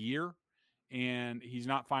challenging year, and he's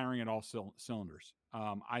not firing at all cylinders.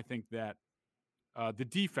 I think that the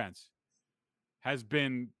defense has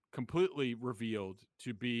been completely revealed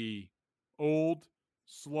to be old,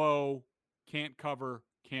 slow, can't cover,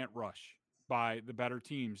 can't rush by the better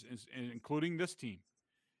teams, including this team.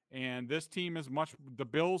 And this team the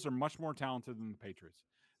Bills are much more talented than the Patriots.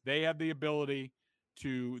 They have the ability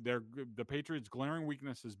the Patriots' glaring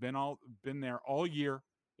weakness has been there all year.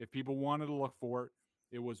 If people wanted to look for it,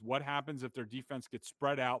 it was what happens if their defense gets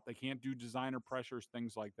spread out. They can't do designer pressures,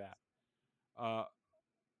 things like that.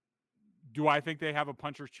 Do I think they have a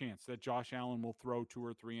puncher's chance that Josh Allen will throw 2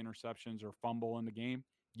 or 3 interceptions or fumble in the game?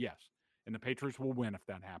 Yes. And the Patriots will win if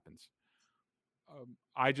that happens.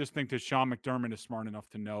 I just think that Sean McDermott is smart enough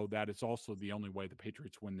to know that it's also the only way the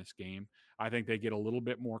Patriots win this game. I think they get a little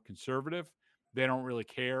bit more conservative. They don't really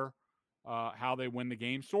care how they win the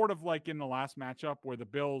game. Sort of like in the last matchup where the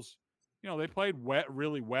Bills, they played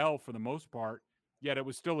really well for the most part, yet it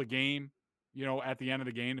was still a game. At the end of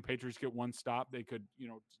the game, the Patriots get one stop. They could,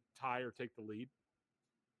 tie or take the lead.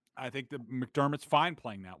 I think that McDermott's fine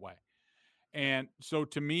playing that way. And so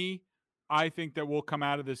to me, I think that we'll come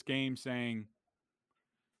out of this game saying,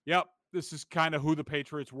 yep, this is kind of who the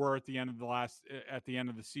Patriots were at the end of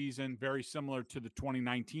the season. Very similar to the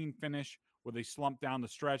 2019 finish where they slumped down the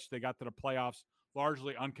stretch. They got to the playoffs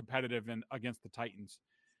largely uncompetitive against the Titans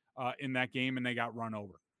in that game, and they got run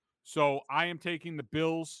over. So I am taking the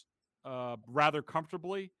Bills rather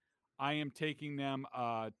comfortably. I am taking them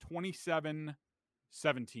 27-17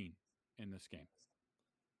 in this game.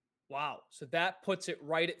 Wow. So that puts it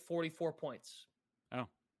right at 44 points. Oh,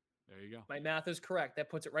 there you go. My math is correct. That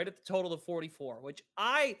puts it right at the total of 44, which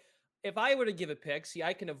if I were to give a pick, see,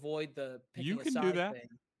 I can avoid the picking the side. You can do that. Thing.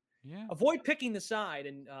 Yeah. Avoid picking the side,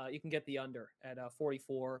 and you can get the under at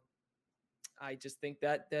 44. I just think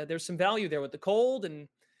that there's some value there with the cold and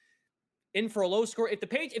in for a low score.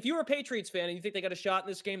 If you're a Patriots fan and you think they got a shot in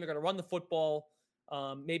this game, they're going to run the football,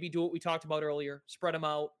 maybe do what we talked about earlier, spread them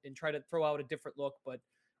out and try to throw out a different look, but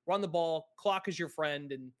run the ball, clock is your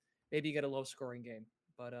friend, and maybe you get a low-scoring game.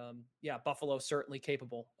 But, Buffalo certainly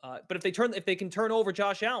capable. But if they can turn over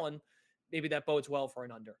Josh Allen, maybe that bodes well for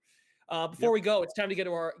an under. Before we go, it's time to get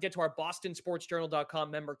to our BostonSportsJournal.com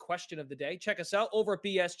member question of the day. Check us out over at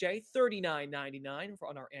BSJ, $39.99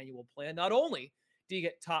 on our annual plan. Not only do you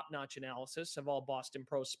get top-notch analysis of all Boston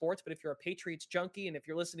pro sports, but if you're a Patriots junkie and if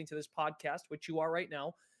you're listening to this podcast, which you are right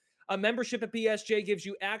now, a membership at BSJ gives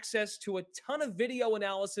you access to a ton of video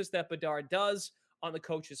analysis that Bedard does on the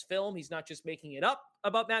coach's film. He's not just making it up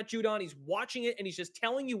about Matt Judon. He's watching it, and he's just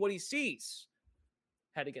telling you what he sees.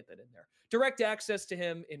 Had to get that in there. Direct access to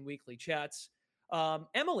him in weekly chats.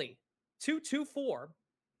 Emily, 224,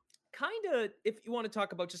 kind of, if you want to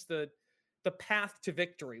talk about just the path to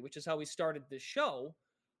victory, which is how we started this show,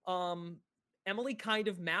 Emily kind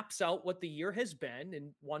of maps out what the year has been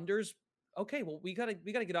and wonders, okay, well, we gotta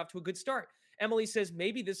get off to a good start. Emily says,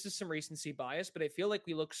 maybe this is some recency bias, but I feel like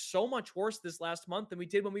we look so much worse this last month than we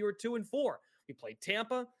did when we were 2-4. We played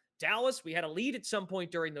Tampa, Dallas. We had a lead at some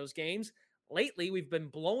point during those games. Lately, we've been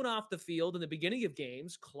blown off the field in the beginning of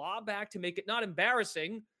games, claw back to make it not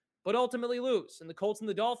embarrassing, but ultimately lose. And the Colts and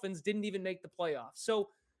the Dolphins didn't even make the playoffs. So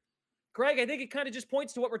Greg, I think it kind of just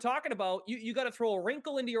points to what we're talking about. You got to throw a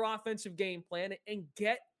wrinkle into your offensive game plan and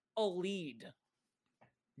get a lead.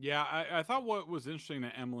 Yeah, I thought what was interesting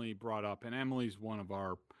that Emily brought up, and Emily's one of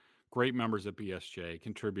our great members at BSJ,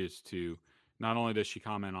 contributes to, not only does she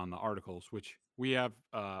comment on the articles, which we have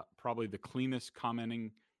probably the cleanest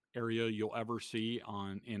commenting area you'll ever see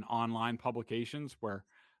in online publications, where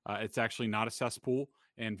it's actually not a cesspool,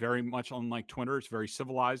 and very much unlike Twitter, it's very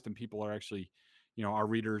civilized, and people are actually, our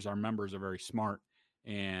readers, our members are very smart,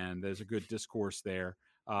 and there's a good discourse there.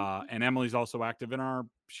 And Emily's also active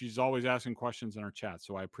she's always asking questions in our chat.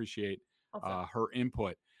 So I appreciate her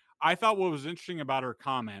input. I thought what was interesting about her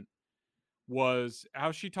comment was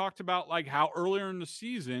how she talked about like how earlier in the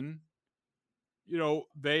season,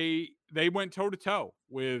 they went toe to toe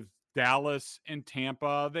with Dallas and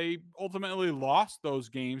Tampa. They ultimately lost those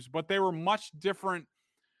games, but they were much different.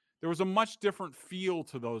 There was a much different feel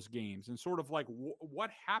to those games, and sort of like what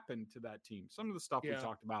happened to that team. Some of the stuff we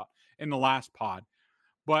talked about in the last pod.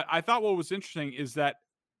 But I thought what was interesting is that,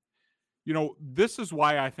 this is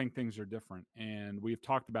why I think things are different. And we've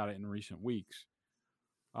talked about it in recent weeks.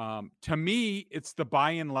 To me, it's the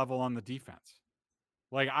buy-in level on the defense.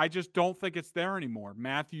 Like, I just don't think it's there anymore.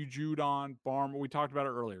 Matthew Judon, Barmore, we talked about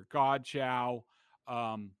it earlier. Godchow,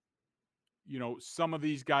 some of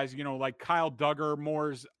these guys, like Kyle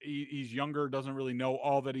Duggar, he's younger, doesn't really know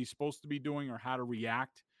all that he's supposed to be doing or how to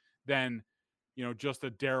react than just a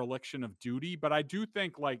dereliction of duty. But I do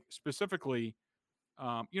think, like, specifically,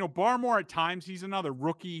 Barmore at times, he's another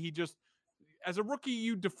rookie. As a rookie,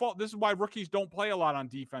 you default. This is why rookies don't play a lot on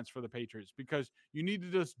defense for the Patriots, because you need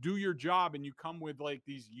to just do your job, and you come with like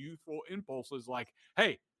these youthful impulses like,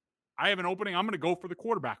 hey, I have an opening, I'm going to go for the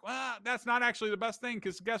quarterback. Well, that's not actually the best thing,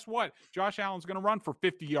 because guess what? Josh Allen's going to run for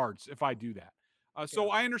 50 yards if I do that. So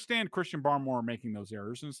I understand Christian Barmore making those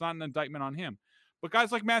errors, and it's not an indictment on him. But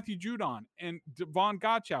guys like Matthew Judon and Devon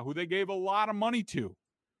Godchow, who they gave a lot of money to,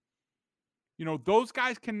 those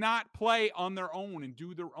guys cannot play on their own and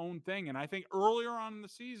do their own thing. And I think earlier on in the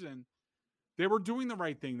season, they were doing the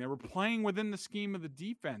right thing. They were playing within the scheme of the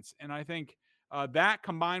defense. And I think that,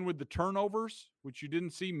 combined with the turnovers, which you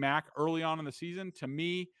didn't see Mac early on in the season, to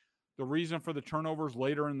me, the reason for the turnovers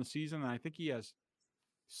later in the season, and I think he has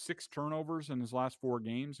 6 turnovers in his last 4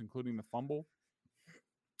 games, including the fumble,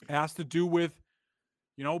 has to do with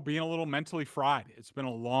being a little mentally fried. It's been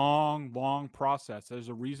a long, long process. There's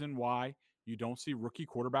a reason why you don't see rookie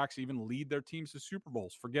quarterbacks even lead their teams to Super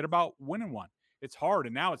Bowls. Forget about winning one. It's hard.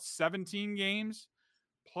 And now it's 17 games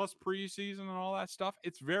plus preseason and all that stuff.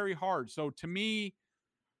 It's very hard. So to me,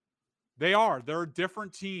 they're a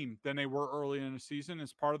different team than they were early in the season.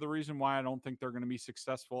 It's part of the reason why I don't think they're going to be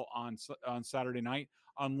successful on Saturday night,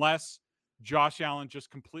 unless Josh Allen just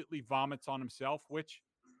completely vomits on himself, which,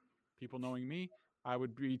 people knowing me, I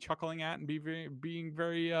would be chuckling at and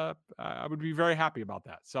I would be very happy about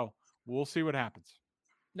that. So we'll see what happens.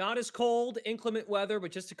 Not as cold, inclement weather,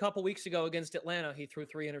 but just a couple weeks ago against Atlanta, he threw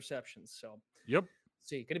 3 interceptions. So, yep.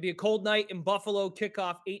 See, going to be a cold night in Buffalo.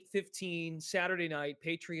 Kickoff 8:15 Saturday night.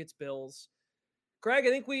 Patriots Bills. Greg, I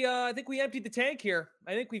think we emptied the tank here.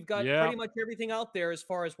 I think we've got pretty much everything out there as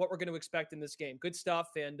far as what we're going to expect in this game. Good stuff.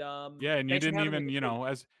 And and you didn't even,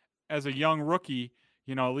 as a young rookie,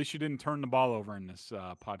 at least you didn't turn the ball over in this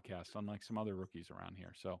podcast, unlike some other rookies around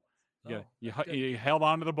here. So, you held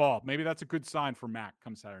on to the ball. Maybe that's a good sign for Mac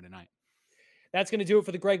come Saturday night. That's going to do it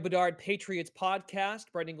for the Greg Bedard Patriots podcast.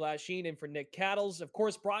 Brendan Glasheen in for Nick Cattles. Of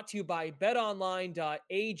course, brought to you by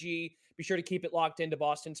betonline.ag. Be sure to keep it locked into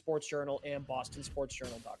Boston Sports Journal and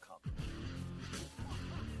bostonsportsjournal.com.